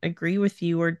doesn't agree with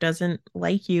you or doesn't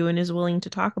like you and is willing to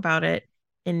talk about it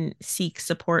and seek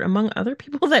support among other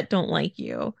people that don't like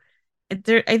you.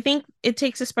 I think it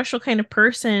takes a special kind of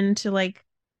person to like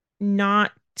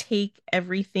not take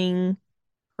everything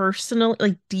personal,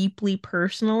 like deeply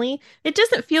personally. It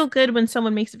doesn't feel good when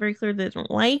someone makes it very clear they don't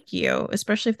like you,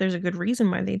 especially if there's a good reason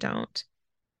why they don't.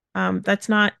 That's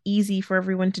not easy for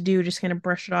everyone to do, just kind of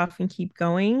brush it off and keep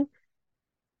going.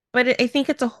 But I think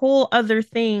it's a whole other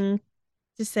thing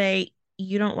to say,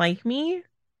 you don't like me,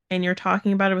 and you're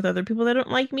talking about it with other people that don't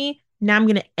like me. Now I'm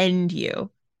going to end you.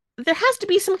 There has to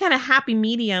be some kind of happy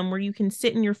medium where you can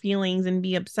sit in your feelings and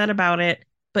be upset about it,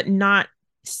 but not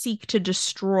seek to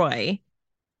destroy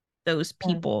those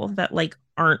people that like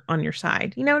aren't on your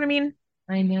side. You know what I mean?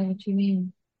 I know what you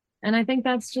mean. And I think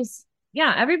that's just,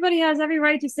 yeah, everybody has every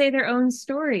right to say their own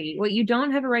story. What you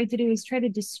don't have a right to do is try to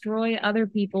destroy other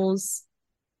people's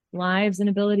lives and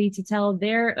ability to tell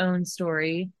their own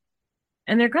story.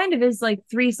 And there kind of is like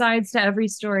three sides to every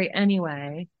story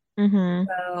anyway.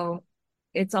 So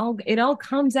it all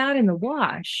comes out in the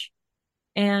wash.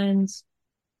 And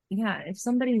yeah, if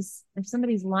somebody's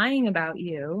lying about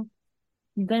you,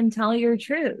 then tell your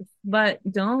truth. But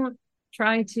don't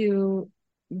try to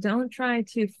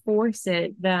force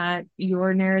it that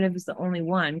your narrative is the only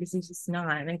one because it's just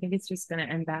not. And I think it's just going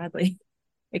to end badly.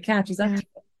 It catches up to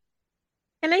you.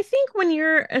 And I think when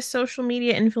you're a social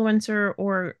media influencer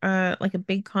or like a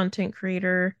big content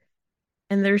creator,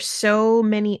 and there's so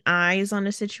many eyes on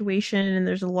a situation, and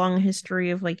there's a long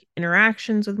history of like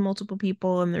interactions with multiple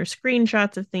people, and there's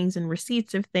screenshots of things and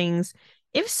receipts of things.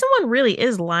 If someone really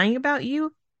is lying about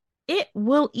you, it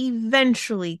will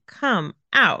eventually come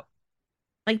out.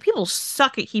 Like people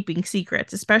suck at keeping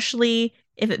secrets, especially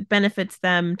if it benefits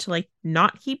them to like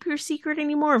not keep your secret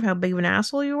anymore of how big of an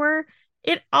asshole you were.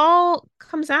 It all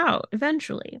comes out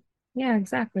eventually. Yeah,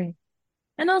 exactly.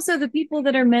 And also the people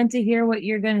that are meant to hear what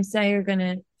you're going to say are going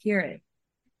to hear it.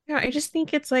 Yeah, I just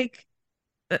think it's like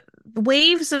the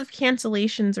waves of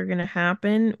cancellations are going to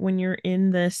happen when you're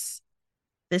in this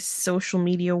social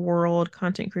media world,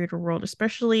 content creator world,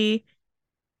 especially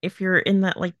if you're in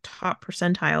that like top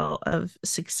percentile of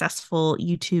successful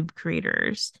YouTube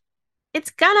creators. It's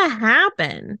gonna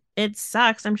happen. It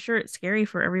sucks. I'm sure it's scary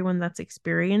for everyone that's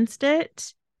experienced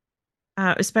it,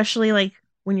 especially like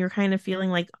when you're kind of feeling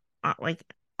like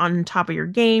on top of your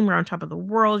game or on top of the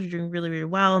world, you're doing really, really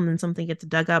well, and then something gets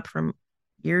dug up from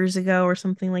years ago or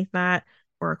something like that,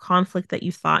 or a conflict that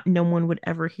you thought no one would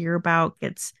ever hear about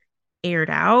gets aired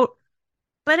out.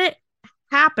 But it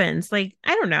happens. Like,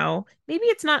 I don't know. Maybe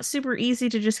it's not super easy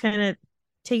to just kind of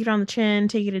take it on the chin,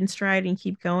 take it in stride, and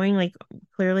keep going. Like,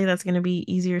 clearly that's going to be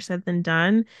easier said than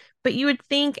done. But you would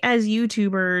think as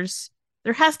YouTubers,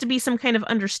 there has to be some kind of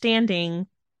understanding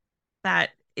that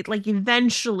it like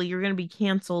eventually you're going to be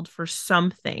canceled for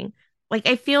something. Like,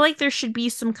 I feel like there should be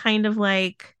some kind of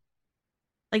like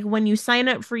when you sign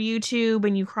up for YouTube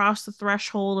and you cross the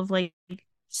threshold of like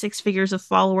six figures of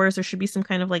followers, there should be some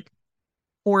kind of like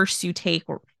course you take,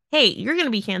 or hey, you're going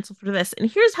to be canceled for this and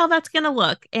here's how that's going to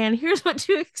look and here's what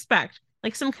to expect,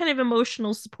 like some kind of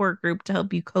emotional support group to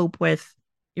help you cope with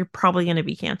you're probably going to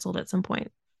be canceled at some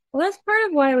point. Well, that's part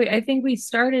of why I think we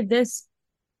started this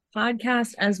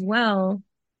podcast as well,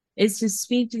 is to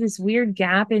speak to this weird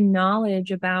gap in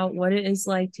knowledge about what it is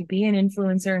like to be an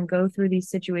influencer and go through these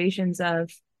situations of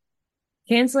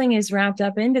canceling is wrapped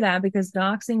up into that because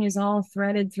doxing is all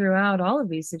threaded throughout all of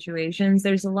these situations.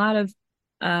 There's a lot of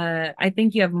I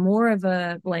think you have more of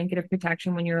a blanket of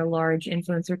protection when you're a large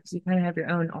influencer because you kind of have your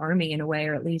own army in a way,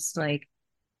 or at least like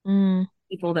Mm.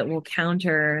 people that will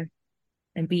counter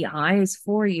and be eyes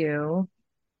for you.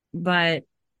 But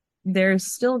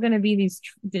there's still going to be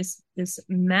this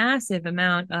massive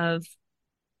amount of,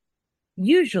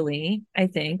 usually I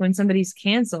think when somebody's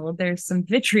canceled there's some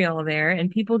vitriol there and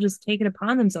people just take it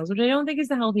upon themselves, which I don't think is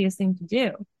the healthiest thing to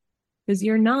do, because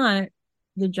you're not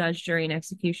the judge, jury, and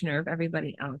executioner of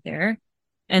everybody out there.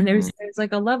 And Mm-hmm. there's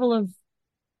like a level of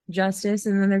justice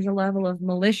and then there's a level of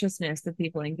maliciousness that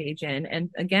people engage in, and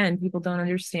again people don't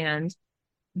understand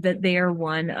that they are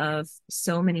one of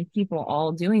so many people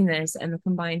all doing this, and the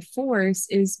combined force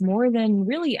is more than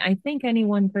really I think any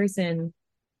one person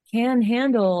can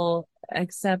handle,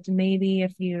 except maybe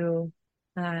if you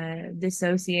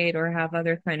dissociate or have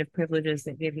other kind of privileges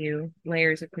that give you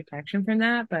layers of protection from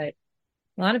that. But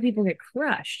a lot of people get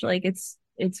crushed. Like it's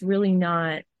really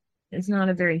not, it's not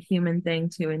a very human thing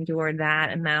to endure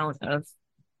that amount of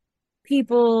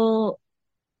people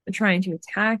trying to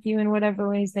attack you in whatever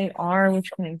ways they are,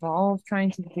 which can involve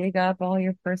trying to dig up all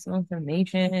your personal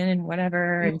information and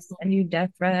whatever and send you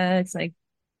death threats. Like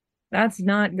that's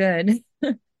not good.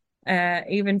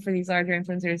 Even for these larger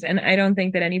influencers. And I don't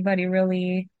think that anybody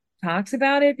really talks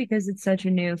about it because it's such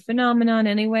a new phenomenon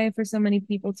anyway for so many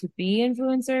people to be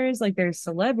influencers. Like there's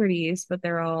celebrities, but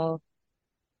they're all,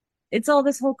 it's all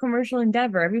this whole commercial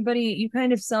endeavor. Everybody, you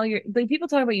kind of sell your, like people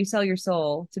talk about you sell your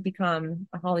soul to become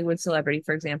a Hollywood celebrity,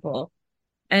 for example.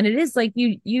 And it is like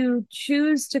you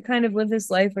choose to kind of live this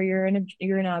life where you're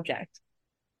an object.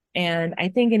 And I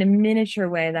think in a miniature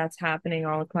way, that's happening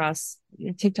all across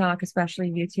TikTok, especially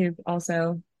YouTube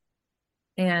also.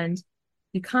 And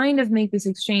you kind of make this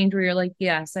exchange where you're like,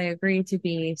 yes, I agree to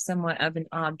be somewhat of an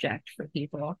object for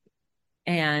people.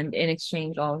 And in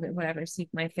exchange, all of it, whatever, seek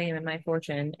my fame and my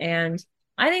fortune. And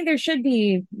I think there should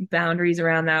be boundaries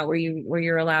around that where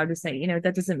you're allowed to say,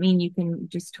 that doesn't mean you can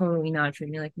just totally not treat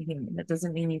me like a human. That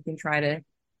doesn't mean you can try to,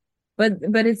 but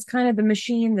it's kind of the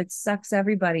machine that sucks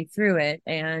everybody through it,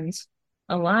 and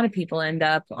a lot of people end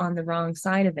up on the wrong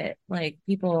side of it. Like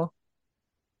people,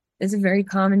 it's a very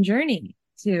common journey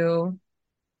to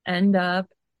end up,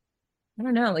 I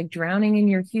don't know, like drowning in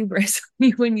your hubris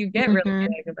when you get really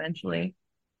Mm-hmm. big eventually.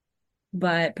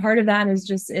 But part of that is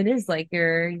just, it is like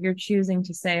you're choosing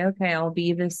to say, okay, I'll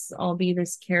be this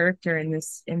character in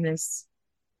this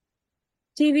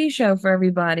TV show for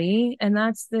everybody, and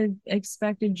that's the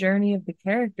expected journey of the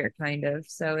character, kind of.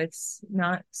 So it's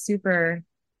not super.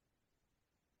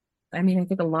 I mean, I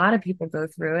think a lot of people go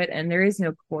through it, and there is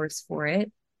no course for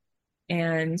it.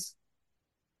 And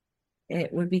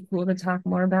it would be cool to talk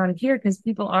more about it here because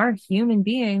people are human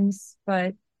beings,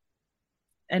 but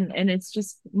and it's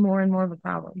just more and more of a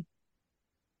problem.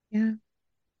 Yeah. And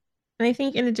I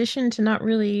think in addition to not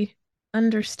really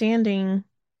understanding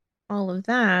all of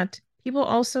that, people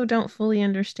also don't fully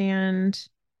understand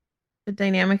the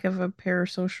dynamic of a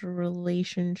parasocial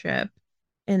relationship.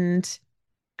 And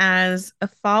as a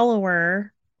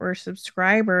follower or a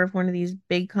subscriber of one of these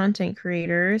big content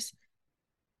creators,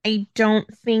 I don't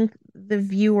think the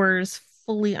viewers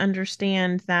fully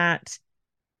understand that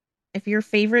if your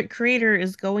favorite creator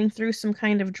is going through some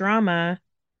kind of drama,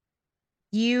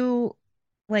 you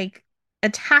like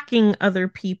attacking other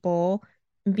people,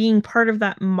 being part of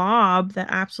that mob that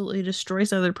absolutely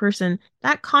destroys the other person,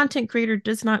 that content creator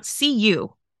does not see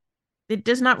you. It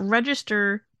does not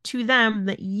register to them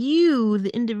that you,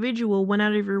 the individual, went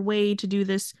out of your way to do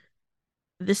this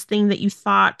thing that you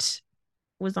thought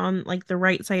was on like the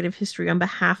right side of history on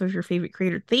behalf of your favorite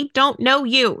creator. They don't know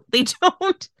you. They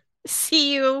don't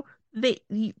see you.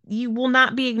 You will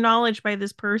not be acknowledged by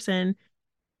this person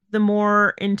the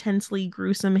more intensely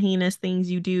gruesome, heinous things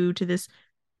you do to this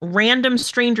random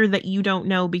stranger that you don't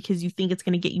know because you think it's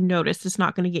going to get you noticed. It's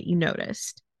not going to get you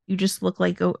noticed. You just look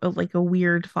like a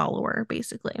weird follower,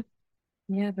 basically.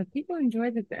 Yeah, but people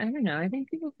enjoy the, I don't know. I think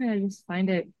people kind of just find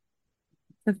it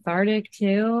cathartic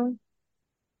too,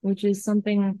 which is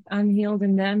something unhealed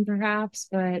in them perhaps,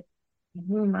 but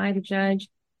who am I to judge?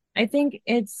 I think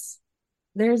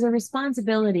there's a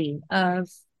responsibility of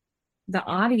the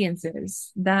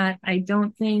audiences that I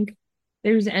don't think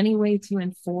there's any way to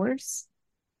enforce.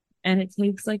 And it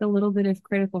takes like a little bit of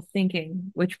critical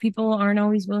thinking, which people aren't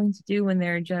always willing to do when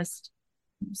they're just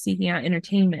seeking out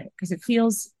entertainment, because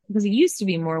it used to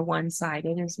be more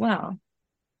one-sided as well.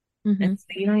 Mm-hmm. And so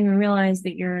you don't even realize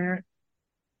that you're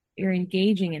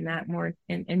engaging in that more,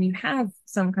 and you have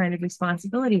some kind of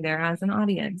responsibility there as an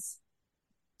audience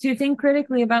to think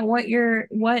critically about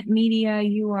what media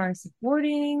you are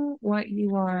supporting, what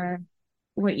you are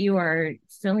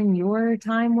filling your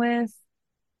time with.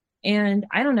 And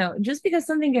I don't know, just because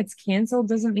something gets canceled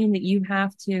doesn't mean that you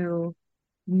have to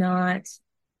not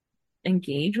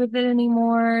engage with it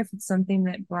anymore. If it's something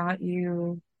that brought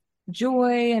you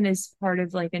joy and is part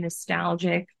of like a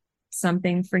nostalgic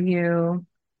something for you,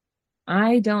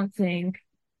 I don't think,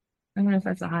 I don't know if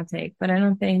that's a hot take, but I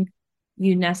don't think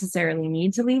you necessarily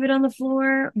need to leave it on the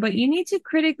floor, but you need to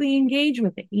critically engage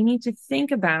with it. You need to think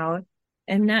about,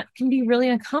 and that can be really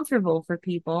uncomfortable for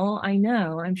people. I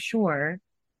know, I'm sure,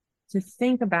 to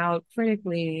think about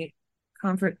critically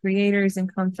comfort creators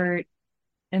and comfort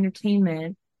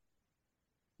entertainment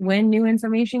when new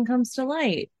information comes to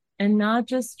light, and not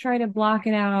just try to block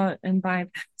it out and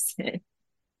bypass it,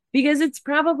 because it's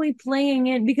probably playing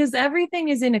in, because everything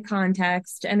is in a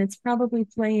context and it's probably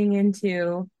playing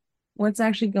into what's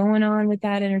actually going on with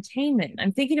that entertainment.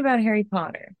 I'm thinking about Harry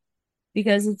Potter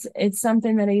because it's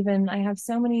something that even I have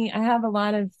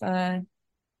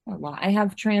I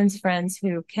have trans friends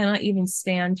who cannot even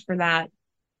stand for that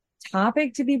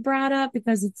topic to be brought up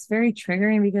because it's very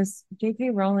triggering, because J.K.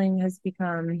 Rowling has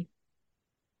become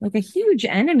like a huge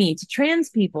enemy to trans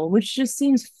people, which just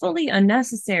seems fully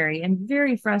unnecessary and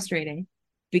very frustrating,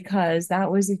 because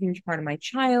that was a huge part of my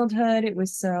childhood. It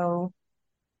was so,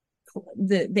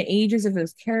 the ages of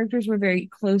those characters were very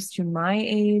close to my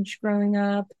age growing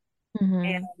up.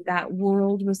 And that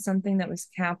world was something that was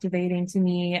captivating to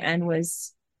me and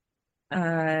was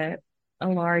a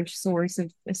large source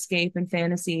of escape and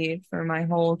fantasy for my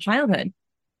whole childhood.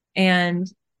 And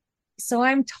so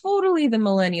I'm totally the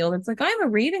millennial that's like, I'm a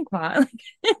Ravenclaw.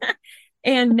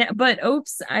 And but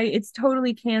oops, it's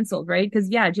totally canceled, right? Because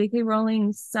yeah, J.K.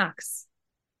 Rowling sucks.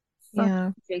 Fuck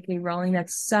Yeah. J.K. Rowling, that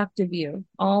sucked of you.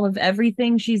 All of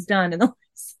everything she's done in the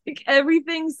last, like,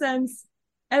 everything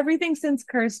since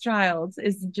Cursed Child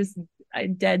is just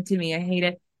dead to me. I hate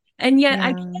it. And yet I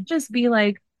Yeah. can't just be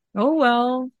like, oh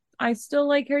well, I still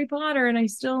like Harry Potter and I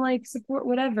still like support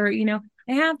whatever,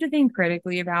 I have to think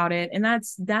critically about it. And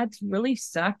that's really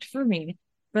sucked for me.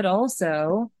 But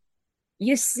also,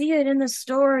 you see it in the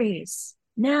stories.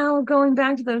 Now going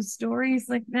back to those stories,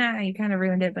 like, nah, you kind of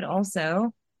ruined it. But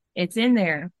also, it's in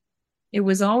there. It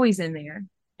was always in there.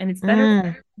 And it's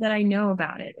better that I know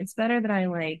about it. It's better that I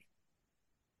like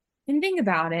and think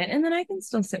about it. And then I can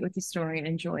still sit with the story and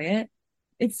enjoy it.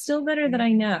 It's still better that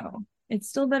I know. It's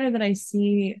still better that I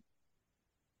see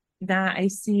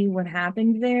what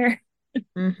happened there.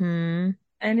 Mm-hmm.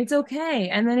 And it's okay.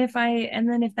 And then if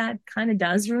that kind of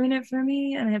does ruin it for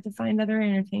me and I have to find other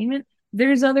entertainment,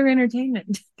 there's other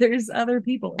entertainment. There's other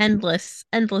people. Endless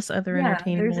other Yeah,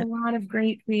 there's a entertainment. lot of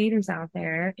great creators out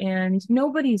there and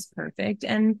nobody's perfect.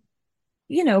 And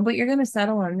but you're going to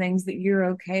settle on things that you're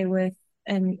okay with.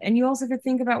 And you also could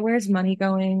think about, where's money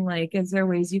going? Like, is there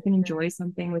ways you can enjoy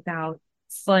something without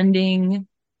funding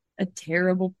a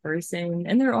terrible person?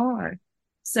 And there are. Yeah.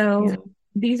 So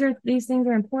these things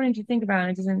are important to think about.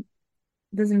 It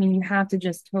doesn't mean you have to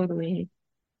just totally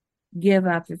give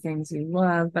up the things you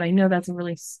love. But I know that's a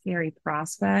really scary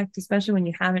prospect, especially when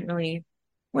you haven't really,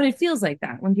 when it feels like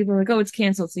that, when people are like, oh, it's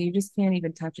canceled, so you just can't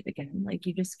even touch it again. Like,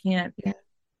 you just can't. Yeah.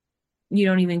 you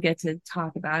don't even get to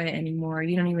talk about it anymore.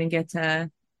 You don't even get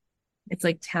to, it's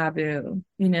like taboo,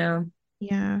 you know?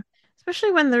 Yeah.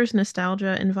 Especially when there's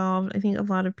nostalgia involved. I think a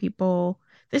lot of people,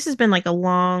 this has been like a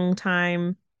long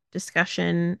time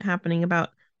discussion happening about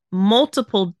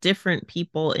multiple different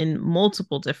people in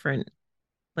multiple different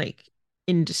like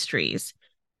industries.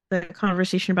 The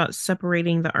conversation about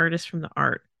separating the artist from the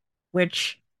art,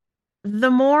 which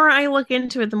the more I look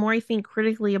into it, the more I think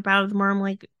critically about it, the more I'm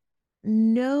like,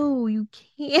 no, you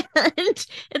can't.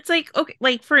 It's like, okay,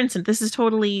 like for instance, this is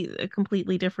totally a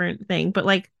completely different thing, but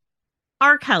like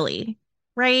R. Kelly,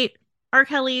 right? R.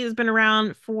 Kelly has been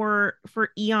around for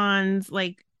eons,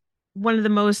 like one of the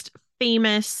most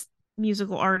famous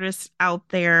musical artists out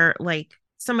there. Like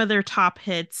some of their top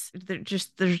hits,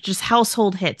 there's just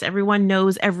household hits. Everyone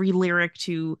knows every lyric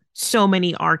to so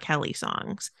many R. Kelly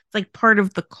songs. It's like part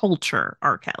of the culture,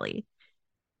 R. Kelly.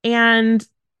 And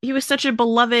he was such a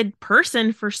beloved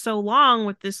person for so long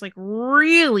with this like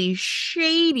really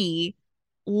shady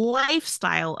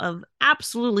lifestyle of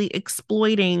absolutely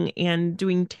exploiting and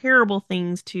doing terrible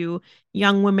things to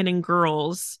young women and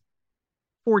girls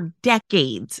for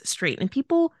decades straight. And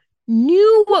people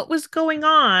knew what was going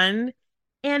on.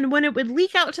 And when it would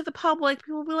leak out to the public,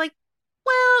 people would be like,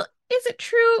 well, is it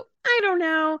true? I don't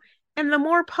know. And the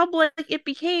more public it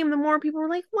became, the more people were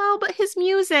like, well, but his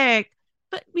music.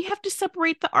 But we have to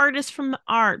separate the artist from the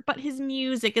art. But his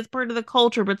music is part of the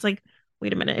culture. But it's like,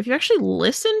 wait a minute. If you actually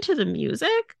listen to the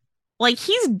music, like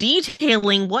he's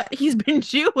detailing what he's been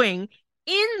doing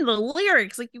in the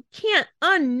lyrics. Like you can't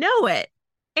unknow it.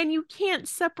 And you can't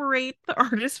separate the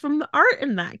artist from the art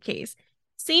in that case.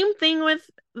 Same thing with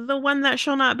the one that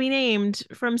shall not be named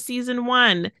from season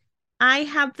one. I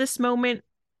have this moment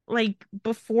like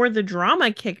before the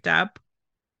drama kicked up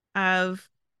of,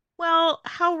 well,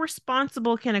 how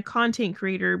responsible can a content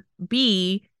creator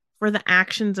be for the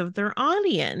actions of their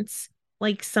audience?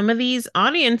 Like some of these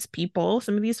audience people,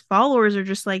 some of these followers are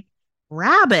just like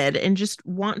rabid and just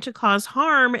want to cause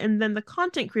harm, and then the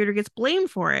content creator gets blamed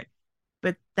for it.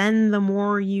 But then the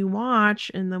more you watch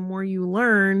and the more you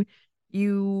learn,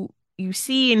 you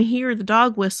see and hear the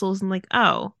dog whistles and like,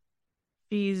 oh,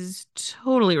 she's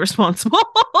totally responsible.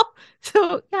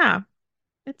 So yeah,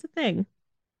 it's a thing.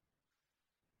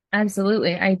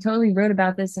 Absolutely. I totally wrote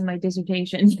about this in my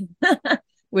dissertation,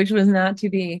 which was not to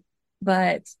be.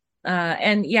 But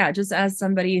and yeah, just as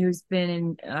somebody who's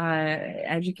been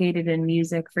educated in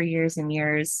music for years and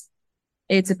years,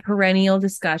 it's a perennial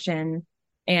discussion.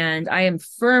 And I am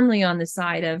firmly on the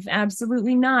side of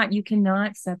absolutely not. You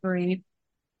cannot separate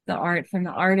the art from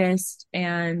the artist.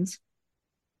 And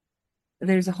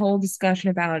there's a whole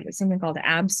discussion about something called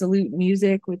absolute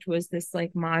music, which was this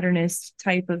like modernist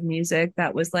type of music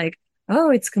that was like,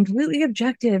 oh, it's completely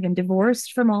objective and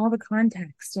divorced from all the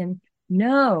context. And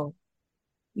no,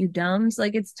 you dumbs,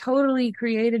 like it's totally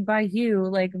created by you,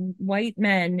 like white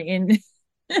men in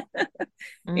in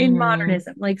Mm-hmm.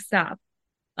 modernism. Like stop.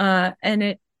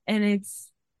 And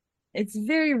it's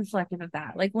very reflective of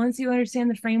that. Like once you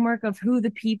understand the framework of who the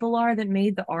people are that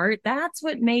made the art, that's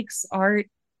what makes art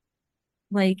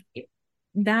like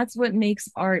that's what makes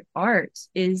art art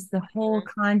is the whole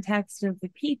context of the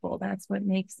people. That's what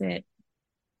makes it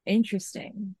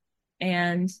interesting.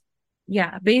 And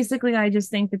yeah, basically I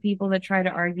just think the people that try to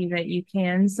argue that you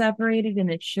can separate it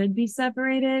and it should be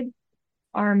separated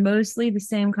are mostly the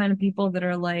same kind of people that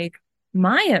are like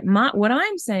my what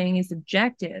I'm saying is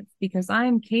objective because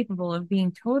I'm capable of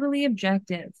being totally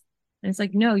objective. And it's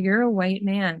like, no, you're a white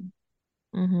man.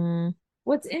 Mm-hmm.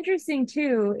 What's interesting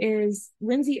too is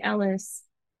Lindsay Ellis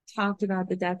talked about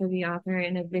the death of the author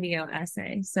in a video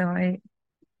essay. So I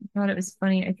thought it was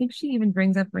funny. I think she even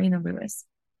brings up Raina Lewis.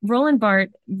 Roland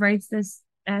Barthes writes this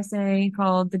essay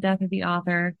called The Death of the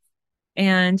Author.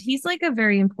 And he's like a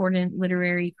very important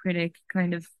literary critic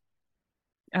kind of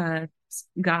uh,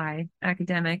 guy,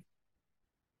 academic.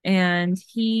 And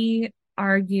he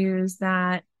argues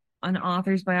that an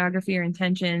author's biography or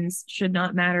intentions should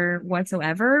not matter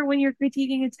whatsoever when you're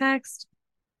critiquing a text.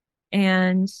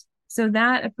 And so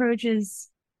that approach is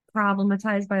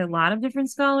problematized by a lot of different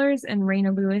scholars, and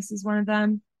Raina Lewis is one of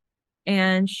them.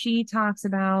 And she talks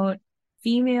about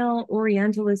female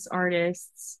Orientalist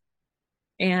artists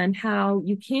and how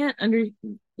you can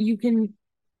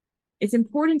it's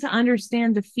important to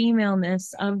understand the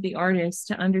femaleness of the artist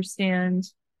to understand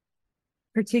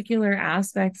particular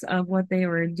aspects of what they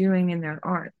were doing in their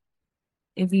art.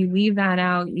 If you leave that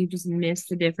out, you just miss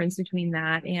the difference between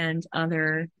that and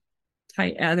other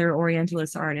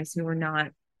Orientalist artists who were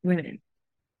not women.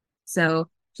 So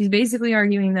she's basically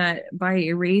arguing that by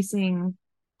erasing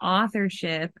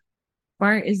authorship,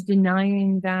 Bart is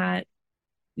denying that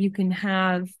you can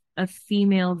have a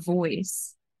female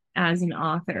voice as an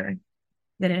author,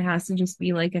 that it has to just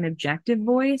be like an objective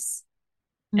voice.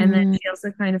 And then she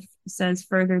also kind of says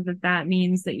further that that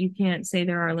means that you can't say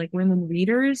there are like women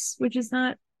readers, which is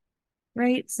not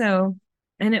right. So,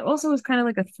 and it also was kind of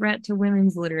like a threat to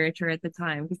women's literature at the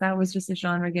time, because that was just a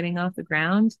genre getting off the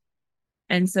ground.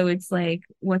 And so it's like,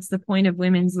 what's the point of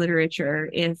women's literature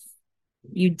if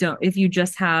you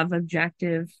just have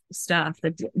objective stuff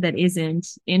that isn't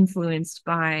influenced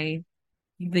by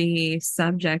the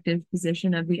subjective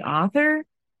position of the author?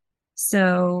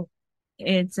 So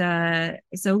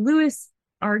so Lewis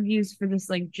argues for this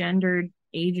like gendered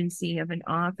agency of an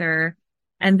author,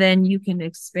 and then you can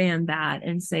expand that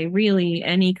and say really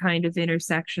any kind of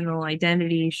intersectional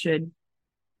identity should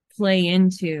play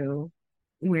into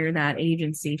where that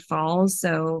agency falls.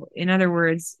 So in other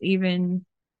words, even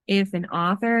if an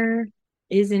author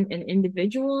isn't an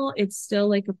individual, it's still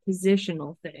like a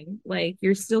positional thing. Like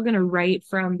you're still going to write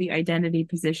from the identity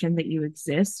position that you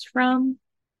exist from,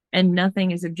 and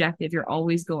nothing is objective. You're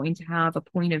always going to have a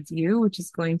point of view, which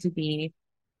is going to be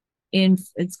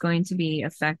it's going to be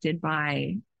affected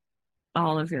by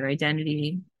all of your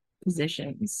identity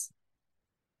positions.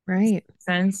 Right.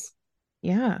 Sense?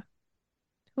 Yeah,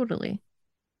 totally.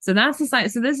 So that's the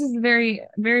side. So this is a very,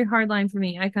 very hard line for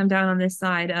me. I come down on this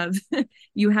side of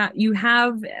you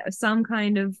have some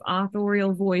kind of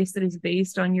authorial voice that is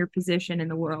based on your position in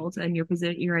the world and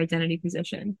your identity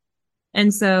position.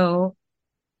 And so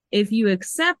if you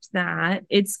accept that,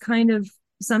 it's kind of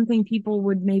something people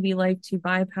would maybe like to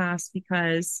bypass,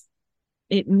 because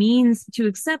it means to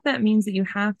accept that means that you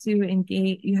have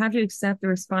to accept the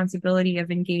responsibility of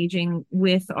engaging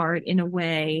with art in a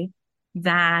way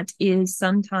that is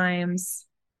sometimes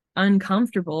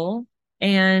uncomfortable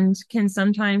and can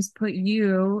sometimes put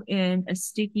you in a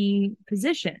sticky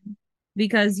position,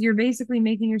 because you're basically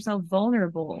making yourself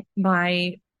vulnerable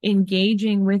by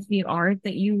engaging with the art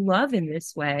that you love in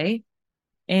this way.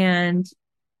 And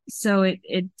so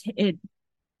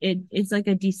it's like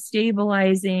a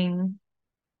destabilizing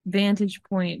vantage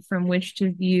point from which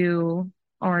to view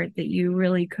art that you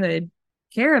really could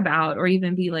care about, or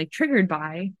even be like triggered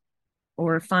by,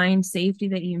 or find safety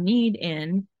that you need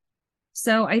in.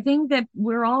 So I think that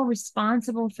we're all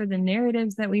responsible for the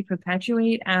narratives that we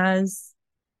perpetuate as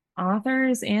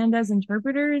authors and as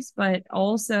interpreters, but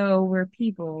also we're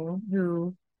people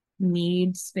who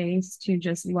need space to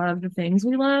just love the things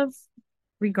we love,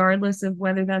 regardless of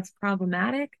whether that's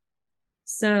problematic.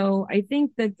 So I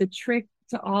think that the trick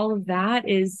to all of that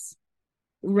is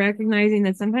recognizing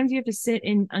that sometimes you have to sit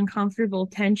in uncomfortable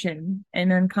tension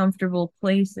and uncomfortable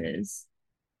places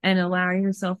and allow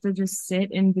yourself to just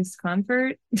sit in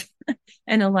discomfort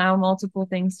and allow multiple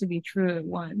things to be true at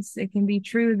once. It can be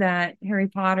true that Harry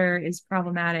Potter is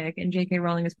problematic and J.K.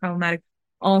 Rowling is problematic.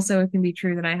 Also, it can be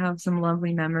true that I have some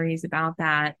lovely memories about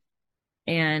that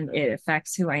and it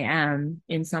affects who I am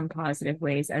in some positive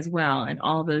ways as well. And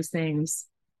all those things,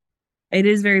 it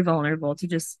is very vulnerable to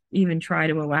just even try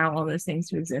to allow all those things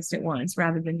to exist at once,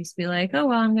 rather than just be like, oh,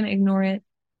 well, I'm going to ignore it.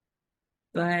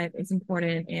 But it's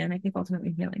important, and I think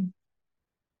ultimately healing.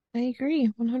 I agree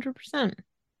 100%.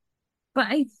 But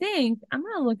I think I'm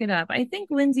going to look it up. I think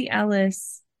Lindsay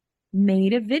Ellis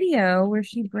made a video where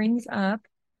she brings up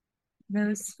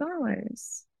those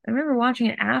scholars. I remember watching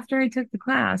it after I took the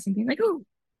class and being like, oh.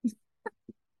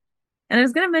 And I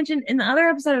was going to mention in the other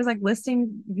episode, I was like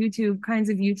listing kinds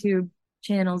of YouTube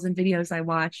channels and videos I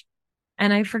watch.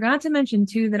 And I forgot to mention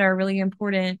two that are really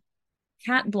important.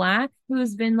 Kat Black, who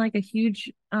has been like a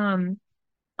huge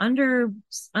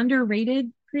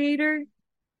underrated creator,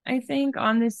 I think,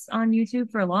 on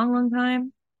YouTube for a long, long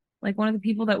time. Like one of the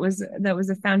people that was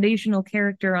a foundational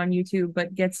character on YouTube,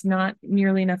 but gets not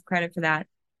nearly enough credit for that.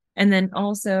 And then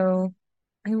also,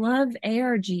 I love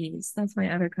ARGs. That's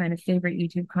my other kind of favorite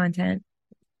YouTube content.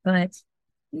 But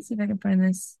let me see if I can find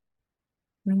this.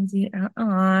 Lindsay,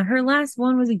 her last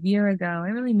one was a year ago. I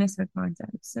really miss her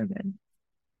content. It's so good.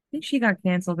 I think she got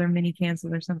canceled or mini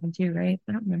canceled or something too, right?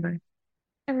 I don't remember.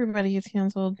 Everybody gets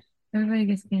canceled. Everybody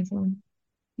gets canceled.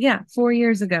 Yeah, 4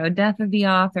 years ago, Death of the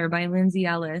Author by Lindsay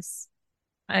Ellis.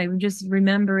 I just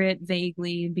remember it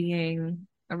vaguely being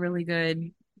a really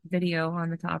good video on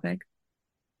the topic.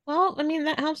 Well, I mean,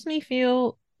 that helps me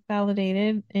feel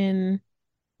validated in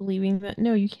believing that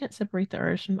no, you can't separate the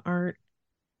artist from art.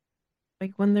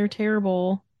 Like when they're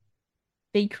terrible,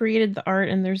 they created the art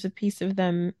and there's a piece of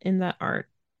them in that art.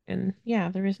 And yeah,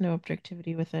 there is no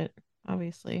objectivity with it,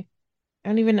 obviously. I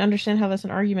don't even understand how that's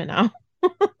an argument now.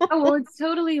 Oh, well, it's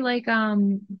totally like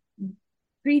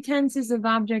pretenses of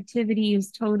objectivity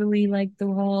is totally like the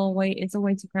whole it's a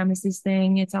white supremacist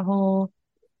thing. It's a whole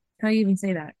How do you even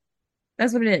say that?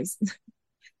 That's what it is.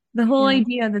 The whole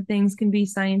idea that things can be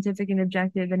scientific and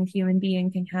objective and a human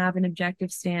being can have an objective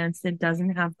stance that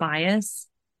doesn't have bias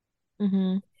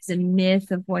is a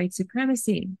myth of white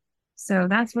supremacy. So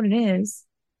that's what it is.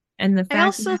 And the fact I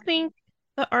also think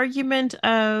the argument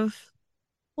of,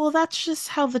 well, that's just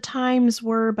how the times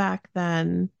were back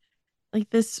then. Like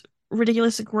this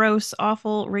ridiculous, gross,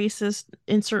 awful, racist,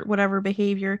 insert whatever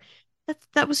behavior.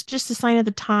 That was just a sign of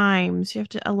the times. You have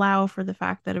to allow for the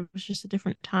fact that it was just a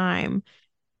different time.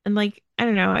 And like, I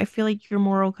don't know, I feel like your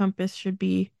moral compass should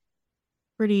be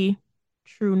pretty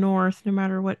true north no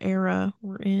matter what era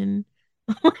we're in.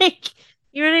 Like,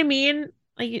 you know what I mean?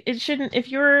 Like it shouldn't, if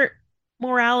your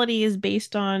morality is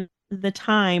based on the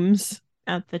times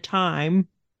at the time,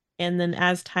 and then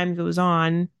as time goes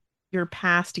on, your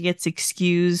past gets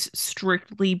excused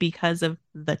strictly because of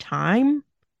the time,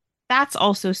 that's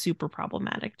also super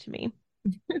problematic to me.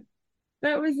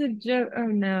 that was a joke. Oh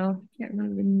no, can't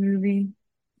remember the movie.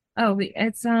 Oh,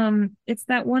 it's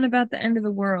that one about the end of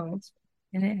the world,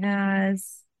 and it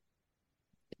has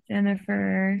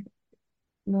Jennifer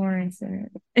Lawrence in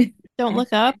it. Don't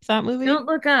Look Up, that movie? Don't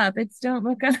Look Up. It's Don't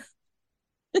Look Up.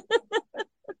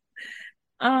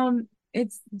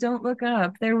 It's Don't Look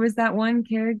Up. There was that one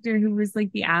character who was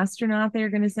like the astronaut they were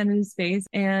going to send into space,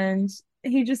 and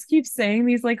he just keeps saying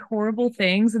these like horrible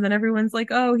things, and then everyone's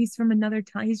like, "Oh, he's from another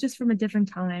time. He's just from a different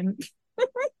time."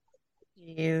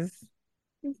 Jeez.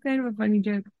 It's kind of a funny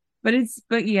joke. But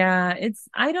yeah,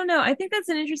 I don't know. I think that's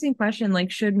an interesting question. Like,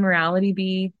 should morality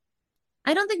be?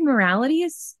 I don't think morality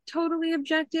is totally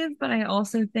objective, but I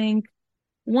also think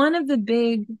one of the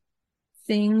big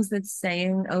things that's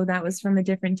saying, oh, that was from a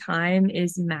different time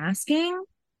is masking,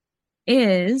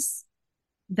 is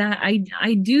that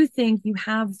I do think you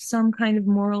have some kind of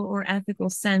moral or ethical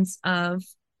sense of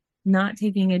not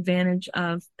taking advantage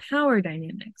of power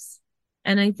dynamics.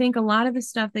 And I think a lot of the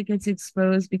stuff that gets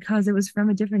exposed because it was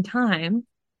from a different time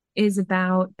is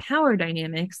about power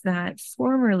dynamics that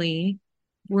formerly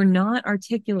were not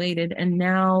articulated and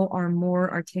now are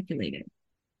more articulated.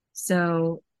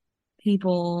 So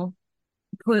people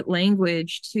put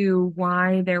language to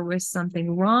why there was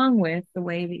something wrong with the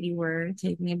way that you were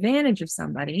taking advantage of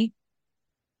somebody.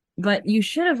 But you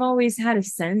should have always had a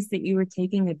sense that you were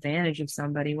taking advantage of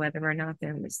somebody, whether or not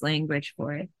there was language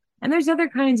for it. And there's other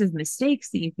kinds of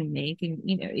mistakes that you can make, and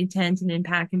intent and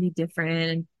impact can be different,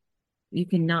 and you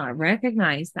cannot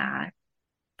recognize that.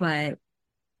 But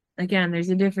again,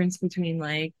 there's a difference between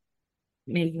like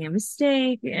making a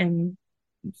mistake and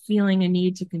feeling a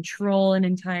need to control an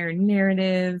entire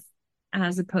narrative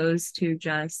as opposed to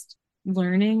just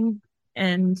learning.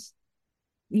 And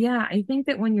yeah, I think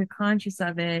that when you're conscious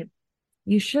of it,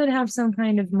 you should have some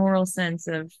kind of moral sense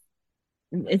of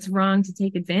it's wrong to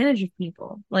take advantage of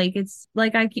people. Like it's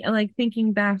like I like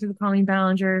thinking back to the Colleen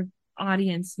Ballinger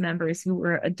audience members who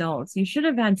were adults. You should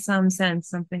have had some sense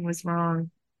something was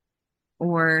wrong.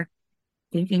 Or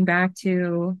thinking back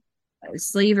to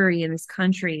slavery in this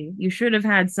country, you should have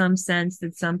had some sense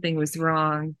that something was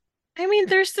wrong. I mean,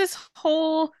 there's this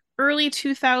whole early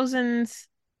 2000s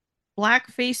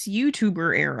blackface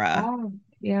YouTuber era. Oh,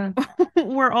 yeah.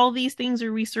 Where all these things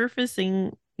are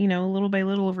resurfacing, little by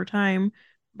little over time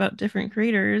about different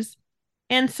creators.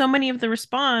 And so many of the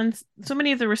responses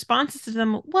to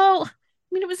them, well, I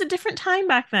mean, it was a different time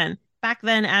back then. Back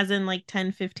then, as in like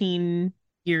 10, 15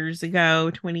 years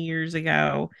ago, 20 years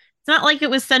ago. It's not like it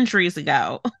was centuries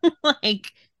ago.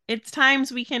 Like, it's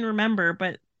times we can remember,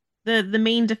 but the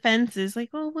main defense is like,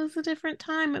 well, it was a different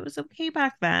time. It was okay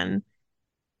back then.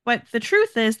 But the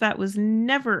truth is that was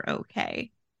never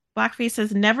okay. Blackface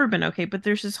has never been okay, but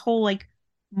there's this whole like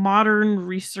modern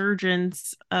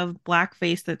resurgence of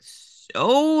blackface that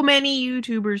so many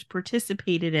YouTubers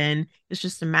participated in. It's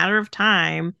just a matter of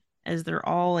time as they're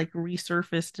all like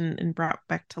resurfaced and brought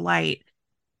back to light.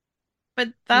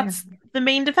 But that's the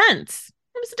main defense.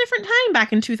 It was a different time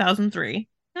back in 2003.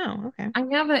 Oh, okay.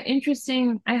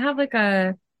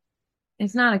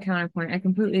 It's not a counterpoint. I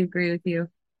completely agree with you.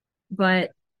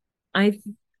 But what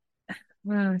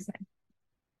do I say?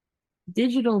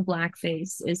 Digital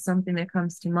blackface is something that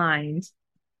comes to mind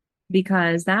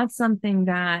because that's something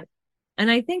that,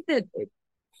 and I think that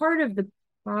part of the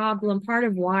problem, part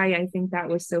of why I think that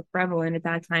was so prevalent at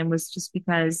that time was just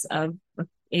because of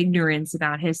ignorance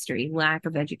about history, lack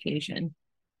of education,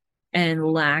 and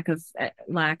lack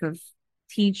of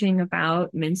teaching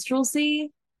about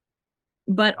minstrelsy.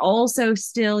 But also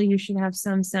still you should have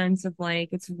some sense of like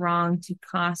it's wrong to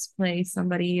cosplay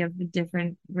somebody of a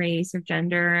different race or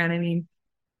gender. And I mean,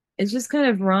 it's just kind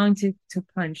of wrong to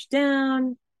punch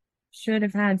down. Should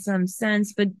have had some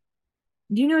sense, but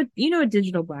you know what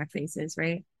digital blackface is,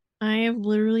 right? I have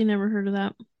literally never heard of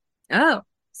that. Oh,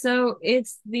 so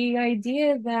it's the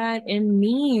idea that in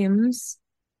memes,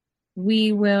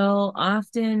 we will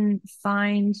often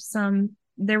find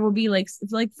there will be like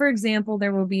for example,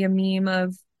 there will be a meme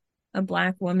of a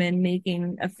black woman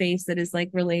making a face that is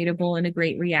like relatable and a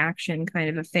great reaction kind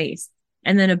of a face.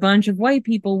 And then a bunch of white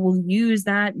people will use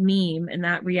that meme and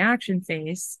that reaction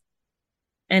face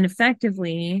and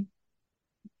effectively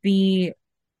be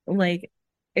like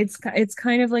it's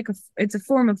kind of like it's a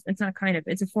form of it's not kind of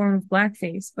it's a form of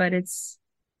blackface, but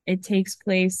it takes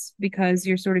place because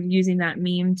you're sort of using that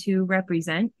meme to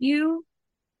represent you.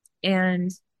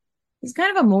 And it's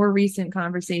kind of a more recent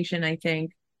conversation, I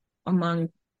think, among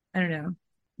I don't know,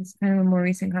 it's kind of a more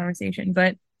recent conversation,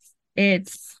 but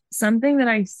it's something that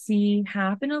I see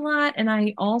happen a lot. And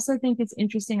I also think it's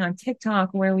interesting on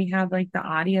TikTok where we have like the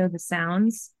audio, the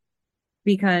sounds,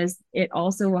 because it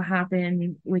also will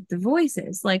happen with the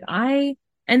voices.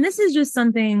 And this is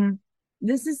something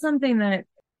that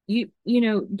you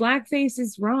know, blackface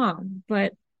is wrong,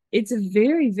 but it's a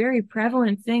very, very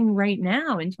prevalent thing right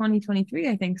now in 2023,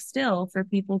 I think, still for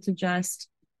people to just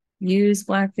use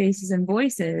black faces and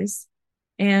voices.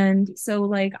 And so,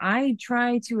 like, I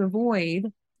try to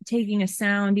avoid taking a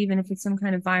sound, even if it's some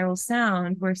kind of viral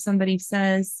sound where somebody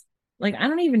says, like, I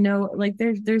don't even know, like,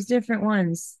 there's different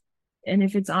ones. And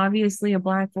if it's obviously a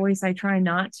black voice, I try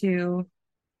not to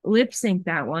lip sync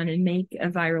that one and make a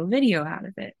viral video out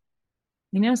of it.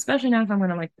 You know, especially now if I'm going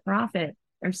to like profit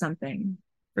or something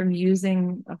from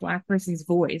using a black person's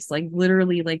voice, like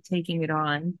literally like taking it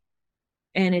on.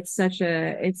 And it's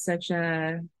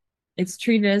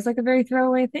treated as like a very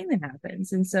throwaway thing that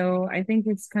happens. And so I think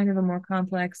it's kind of a more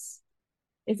complex,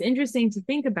 it's interesting to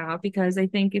think about because I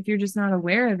think if you're just not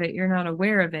aware of it, you're not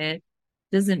aware of it.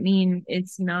 Doesn't mean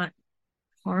it's not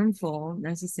harmful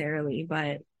necessarily,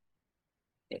 but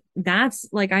that's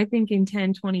like I think in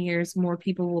 10-20 years more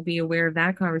people will be aware of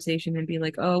that conversation and be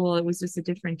like, oh well, it was just a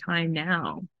different time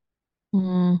now.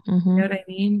 Mm-hmm. You know what I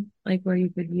mean? Like where you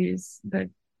could use, but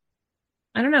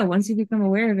I don't know, once you become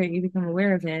aware of it, you become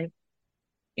aware of it.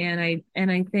 And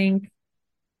I think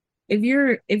if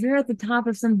you're at the top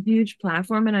of some huge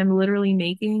platform and I'm literally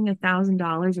making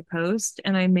 $1,000 a post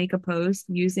and I make a post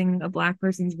using a black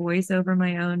person's voice over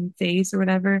my own face or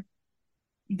whatever,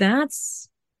 that's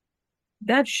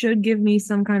that should give me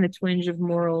some kind of twinge of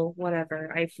moral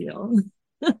whatever I feel.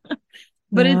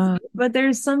 Yeah. But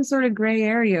there's some sort of gray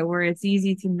area where it's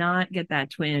easy to not get that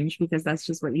twinge because that's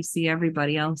just what you see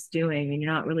everybody else doing and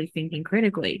you're not really thinking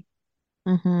critically,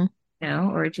 Mm-hmm. you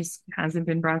know, or it just hasn't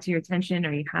been brought to your attention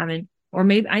or you haven't, or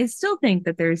maybe I still think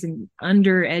that there's an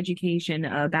under education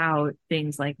about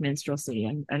things like minstrelsy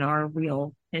and our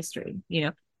real history. You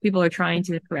know, people are trying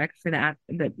to correct for that,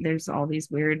 but there's all these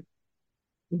weird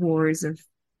wars of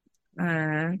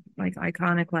like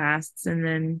iconoclasts and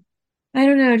then I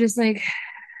don't know, just like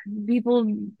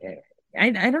people I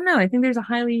don't know. I think there's a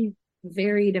highly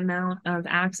varied amount of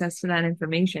access to that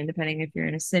information depending if you're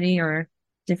in a city or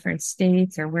different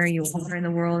states or where you are in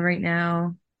the world right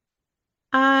now.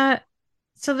 Uh,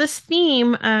 so this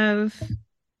theme of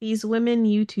these women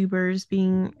YouTubers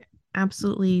being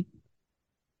absolutely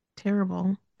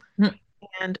terrible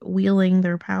and wielding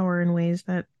their power in ways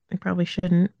that they probably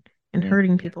shouldn't and Yeah,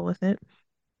 hurting people with it.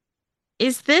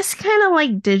 Is this kind of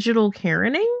like digital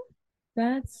Karening?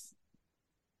 that's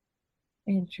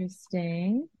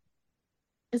interesting.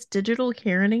 Is digital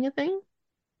Karening a thing?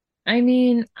 I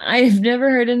mean, I've never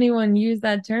heard anyone use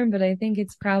that term, but I think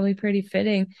it's probably pretty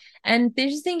fitting. And they're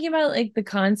just thinking about like the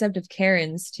concept of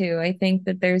Karens too. I think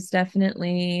that there's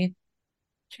definitely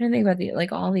trying to think about the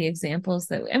like all the examples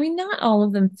that I mean, not all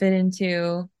of them fit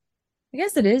into. I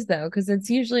guess it is though, because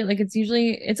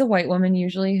it's a white woman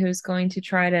usually who's going to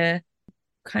try to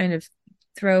kind of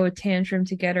throw a tantrum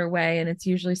to get her way, and it's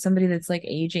usually somebody that's like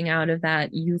aging out of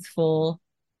that youthful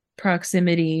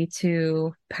proximity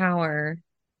to power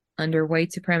under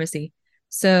white supremacy.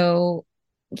 So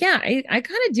yeah, I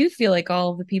kind of do feel like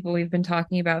all of the people we've been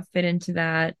talking about fit into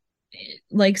that.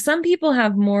 Like some people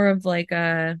have more of like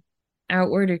a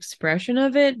outward expression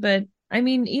of it, but I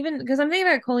mean, even because I'm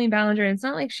thinking about Colleen Ballinger, and it's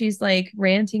not like she's like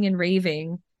ranting and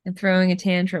raving and throwing a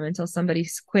tantrum until somebody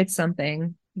quits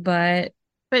something. But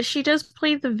she does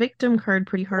play the victim card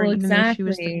pretty hard, Well, even though she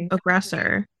was the exactly.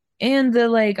 aggressor. And the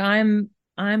like, I'm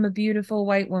a beautiful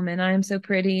white woman. I'm so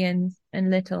pretty and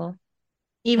little.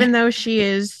 Even though she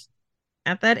is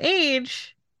at that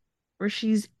age where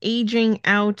she's aging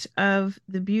out of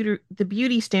the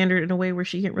beauty standard in a way where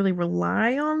she can't really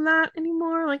rely on that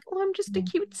anymore. Like, oh, I'm just a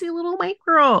cutesy little white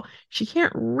girl. She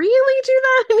can't really do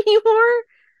that anymore.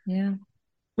 Yeah.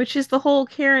 which is the whole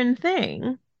Karen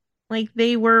thing. Like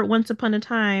they were once upon a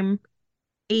time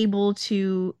able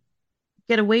to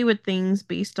get away with things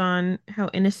based on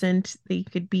how innocent they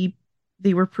could be,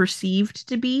 they were perceived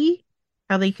to be,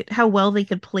 how well they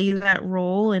could play that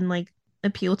role and like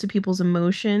appeal to people's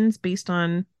emotions based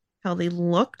on how they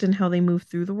looked and how they moved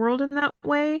through the world in that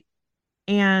way.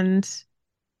 And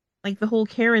like the whole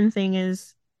Karen thing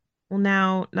is, well,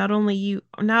 now not only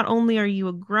are you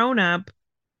a grown up,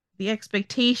 the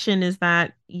expectation is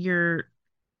that you're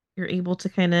able to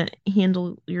kind of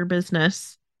handle your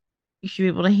business. You should be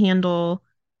able to handle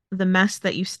the mess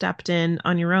that you stepped in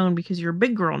on your own because you're a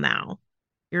big girl now.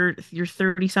 You're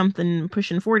 30 something,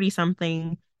 pushing 40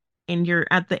 something, and you're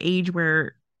at the age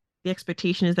where the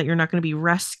expectation is that you're not going to be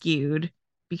rescued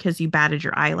because you batted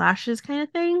your eyelashes kind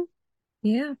of thing.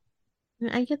 Yeah.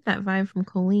 I get that vibe from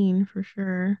Colleen for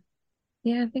sure.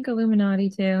 Yeah, I think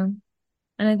Illuminati too.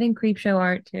 And I think Creepshow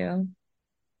art too,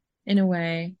 in a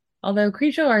way. Although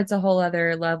Creepshow art's a whole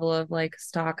other level of like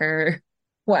stalker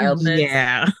wildness.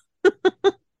 Yeah.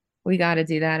 We got to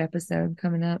do that episode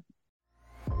coming up.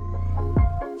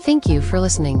 Thank you for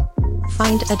listening.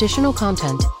 Find additional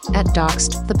content at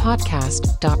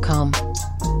doxedthepodcast.com.